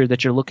future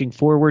that you're looking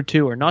forward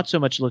to or not so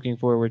much looking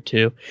forward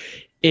to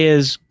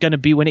is going to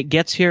be, when it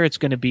gets here, it's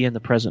going to be in the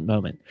present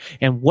moment.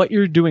 And what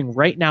you're doing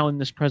right now in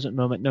this present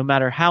moment, no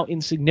matter how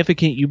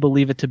insignificant you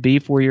believe it to be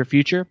for your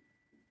future,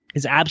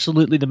 is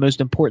absolutely the most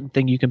important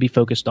thing you can be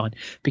focused on.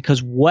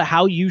 Because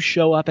how you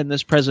show up in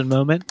this present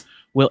moment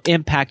will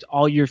impact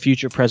all your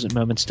future present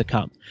moments to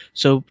come.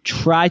 So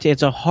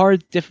it's a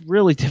hard,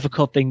 really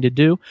difficult thing to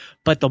do,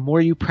 but the more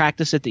you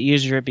practice it, the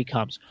easier it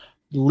becomes.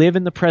 Live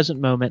in the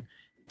present moment,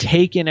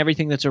 take in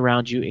everything that's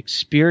around you,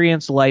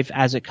 experience life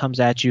as it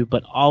comes at you,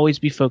 but always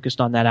be focused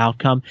on that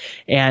outcome.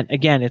 And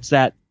again, it's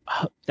that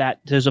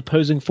those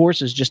opposing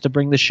forces, just to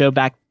bring the show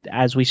back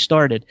as we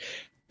started,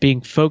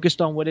 being focused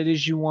on what it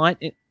is you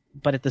want,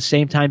 but at the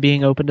same time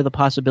being open to the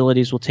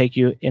possibilities will take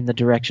you in the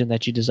direction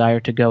that you desire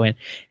to go in.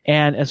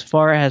 And as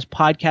far as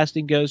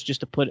podcasting goes,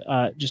 just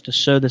to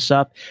sew this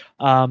up,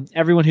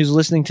 everyone who's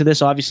listening to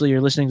this, obviously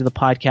you're listening to the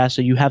podcast,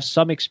 so you have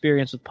some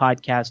experience with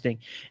podcasting.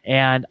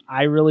 And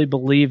I really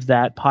believe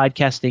that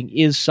podcasting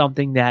is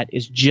something that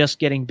is just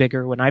getting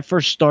bigger. When I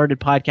first started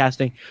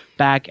podcasting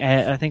back,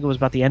 I think it was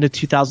about the end of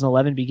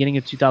 2011, beginning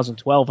of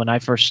 2012, when I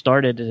first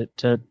started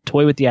to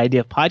toy with the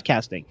idea of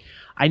podcasting,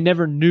 I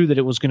never knew that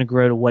it was going to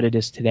grow to what it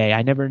is today.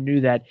 I never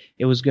knew that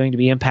it was going to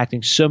be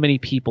impacting so many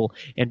people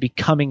and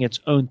becoming its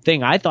own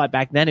thing. I thought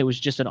back then it was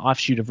just an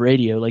offshoot of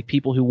radio, like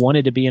people who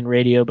wanted to be in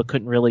radio but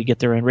couldn't really get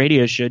their own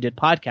radio show did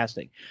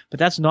podcasting. But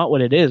that's not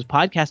what it is.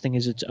 Podcasting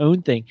is its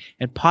own thing,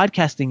 and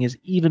podcasting is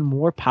even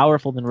more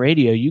powerful than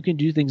radio. You can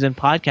do things in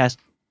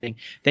podcasting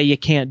that you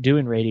can't do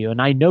in radio.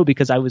 And I know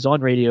because I was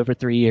on radio for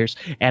 3 years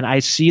and I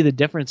see the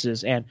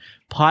differences, and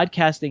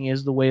podcasting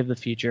is the way of the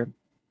future.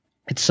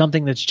 It's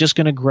something that's just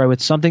going to grow.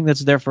 It's something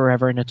that's there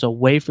forever, and it's a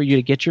way for you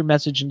to get your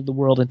message into the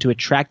world and to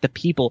attract the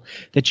people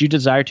that you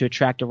desire to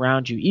attract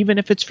around you, even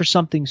if it's for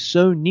something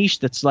so niche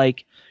that's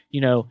like,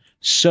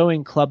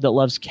 sewing club that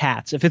loves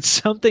cats. If it's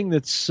something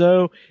that's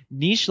so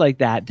niche like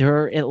that,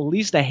 there are at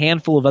least a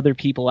handful of other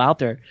people out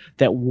there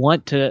that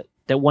want to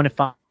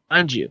find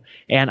you.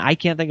 And I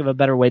can't think of a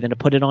better way than to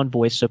put it on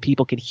voice so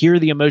people can hear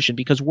the emotion,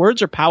 because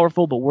words are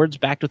powerful, but words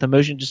backed with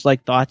emotion, just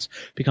like thoughts,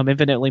 become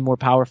infinitely more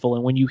powerful.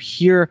 And when you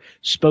hear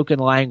spoken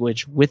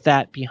language with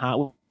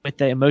the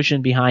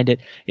emotion behind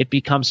it, it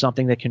becomes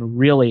something that can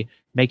really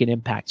make an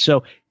impact.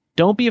 So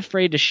don't be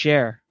afraid to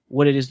share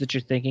what it is that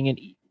you're thinking, and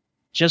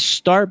just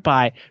start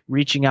by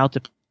reaching out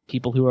to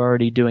people who are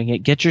already doing it.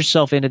 Get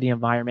yourself into the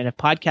environment. If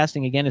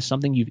podcasting, again, is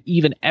something you've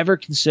even ever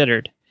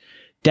considered,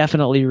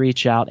 definitely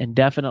reach out and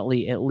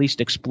definitely at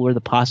least explore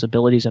the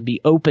possibilities, and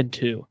be open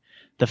to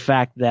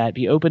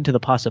the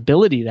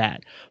possibility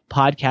that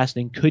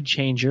podcasting could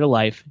change your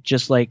life,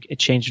 just like it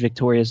changed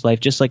Victoria's life,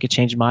 just like it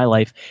changed my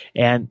life.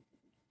 And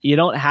you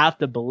don't have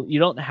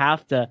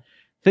to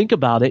think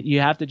about it. You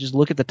have to just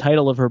look at the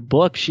title of her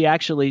book. She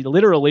actually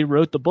literally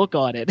wrote the book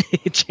on it.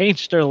 It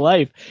changed her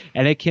life,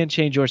 and it can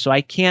change yours. So I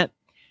can't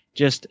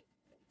just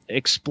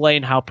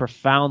explain how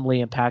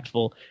profoundly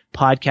impactful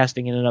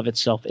podcasting in and of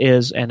itself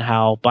is, and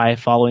how by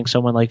following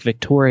someone like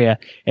Victoria,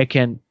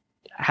 it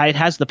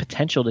has the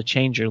potential to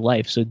change your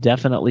life. So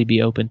definitely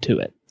be open to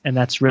it. And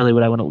that's really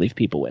what I want to leave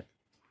people with.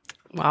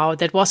 Wow,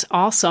 that was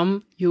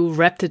awesome. You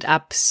wrapped it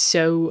up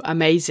so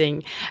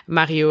amazing,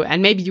 Mario.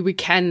 And maybe we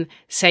can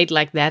say it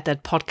like that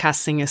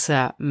podcasting is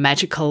a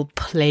magical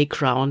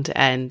playground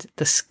and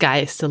the sky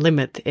is the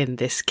limit in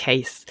this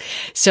case.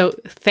 So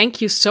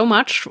thank you so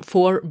much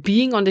for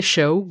being on the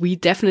show. We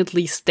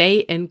definitely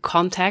stay in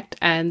contact,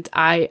 and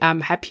I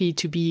am happy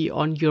to be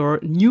on your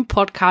new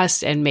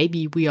podcast, and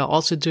maybe we are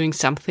also doing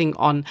something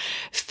on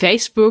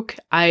Facebook.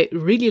 I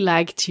really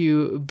like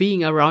to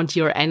being around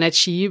your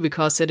energy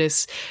because it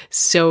is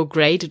so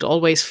great. It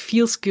always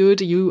feels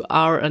good. You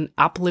are an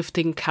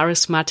uplifting,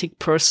 charismatic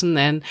person,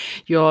 and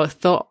you're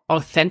so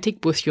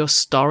authentic with your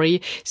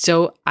story.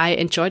 So I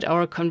enjoyed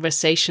our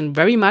conversation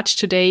very much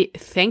today.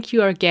 Thank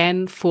you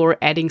again for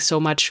adding so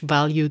much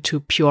value to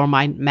Pure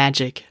Mind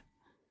Magic.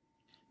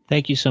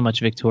 Thank you so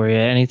much, Victoria.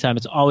 Anytime.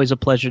 It's always a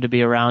pleasure to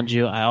be around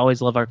you. I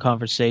always love our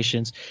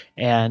conversations,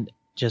 and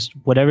just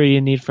whatever you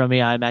need from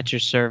me, I'm at your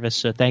service.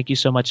 So thank you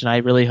so much. And I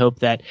really hope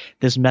that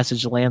this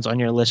message lands on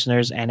your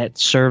listeners and it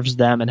serves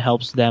them and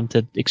helps them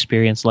to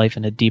experience life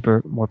in a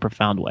deeper, more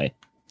profound way.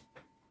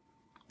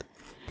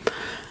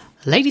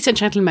 Ladies and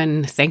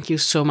gentlemen, thank you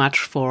so much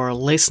for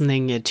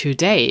listening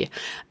today.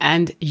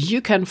 And you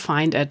can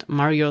find at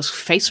Mario's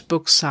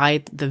Facebook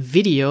site the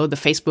video, the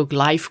Facebook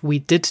Live we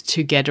did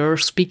together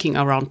speaking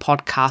around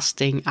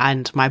podcasting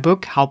and my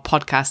book, How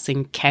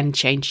Podcasting Can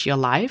Change Your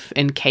Life,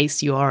 in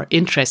case you are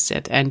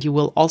interested. And you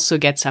will also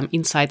get some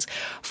insights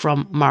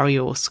from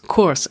Mario's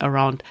course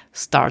around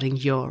starting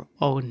your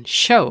own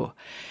show.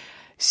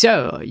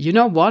 So, you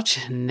know what?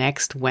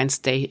 Next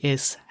Wednesday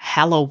is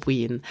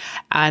Halloween.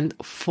 And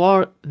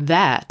for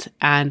that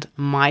and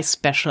my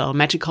special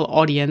magical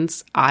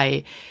audience,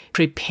 I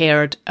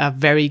prepared a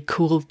very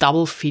cool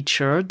double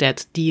feature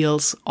that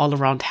deals all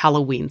around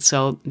Halloween.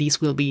 So these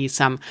will be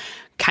some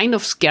kind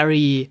of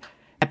scary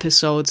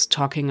episodes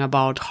talking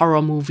about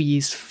horror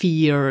movies,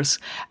 fears,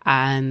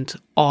 and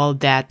all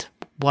that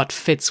what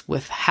fits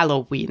with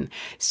Halloween.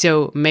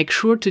 So make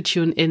sure to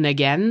tune in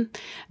again.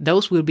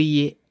 Those will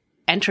be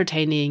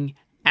entertaining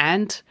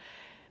and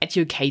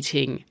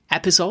educating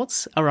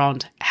episodes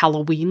around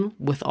Halloween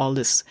with all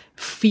these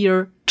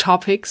fear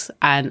topics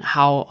and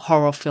how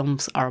horror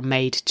films are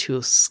made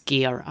to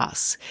scare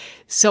us.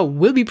 So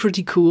will be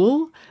pretty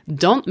cool.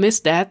 Don't miss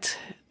that.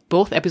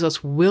 Both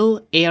episodes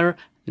will air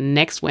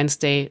next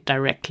Wednesday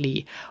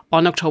directly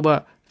on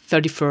October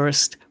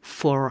 31st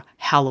for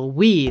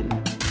Halloween.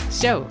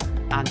 So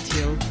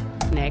until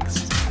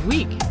next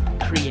week,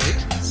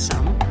 create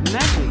some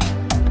magic.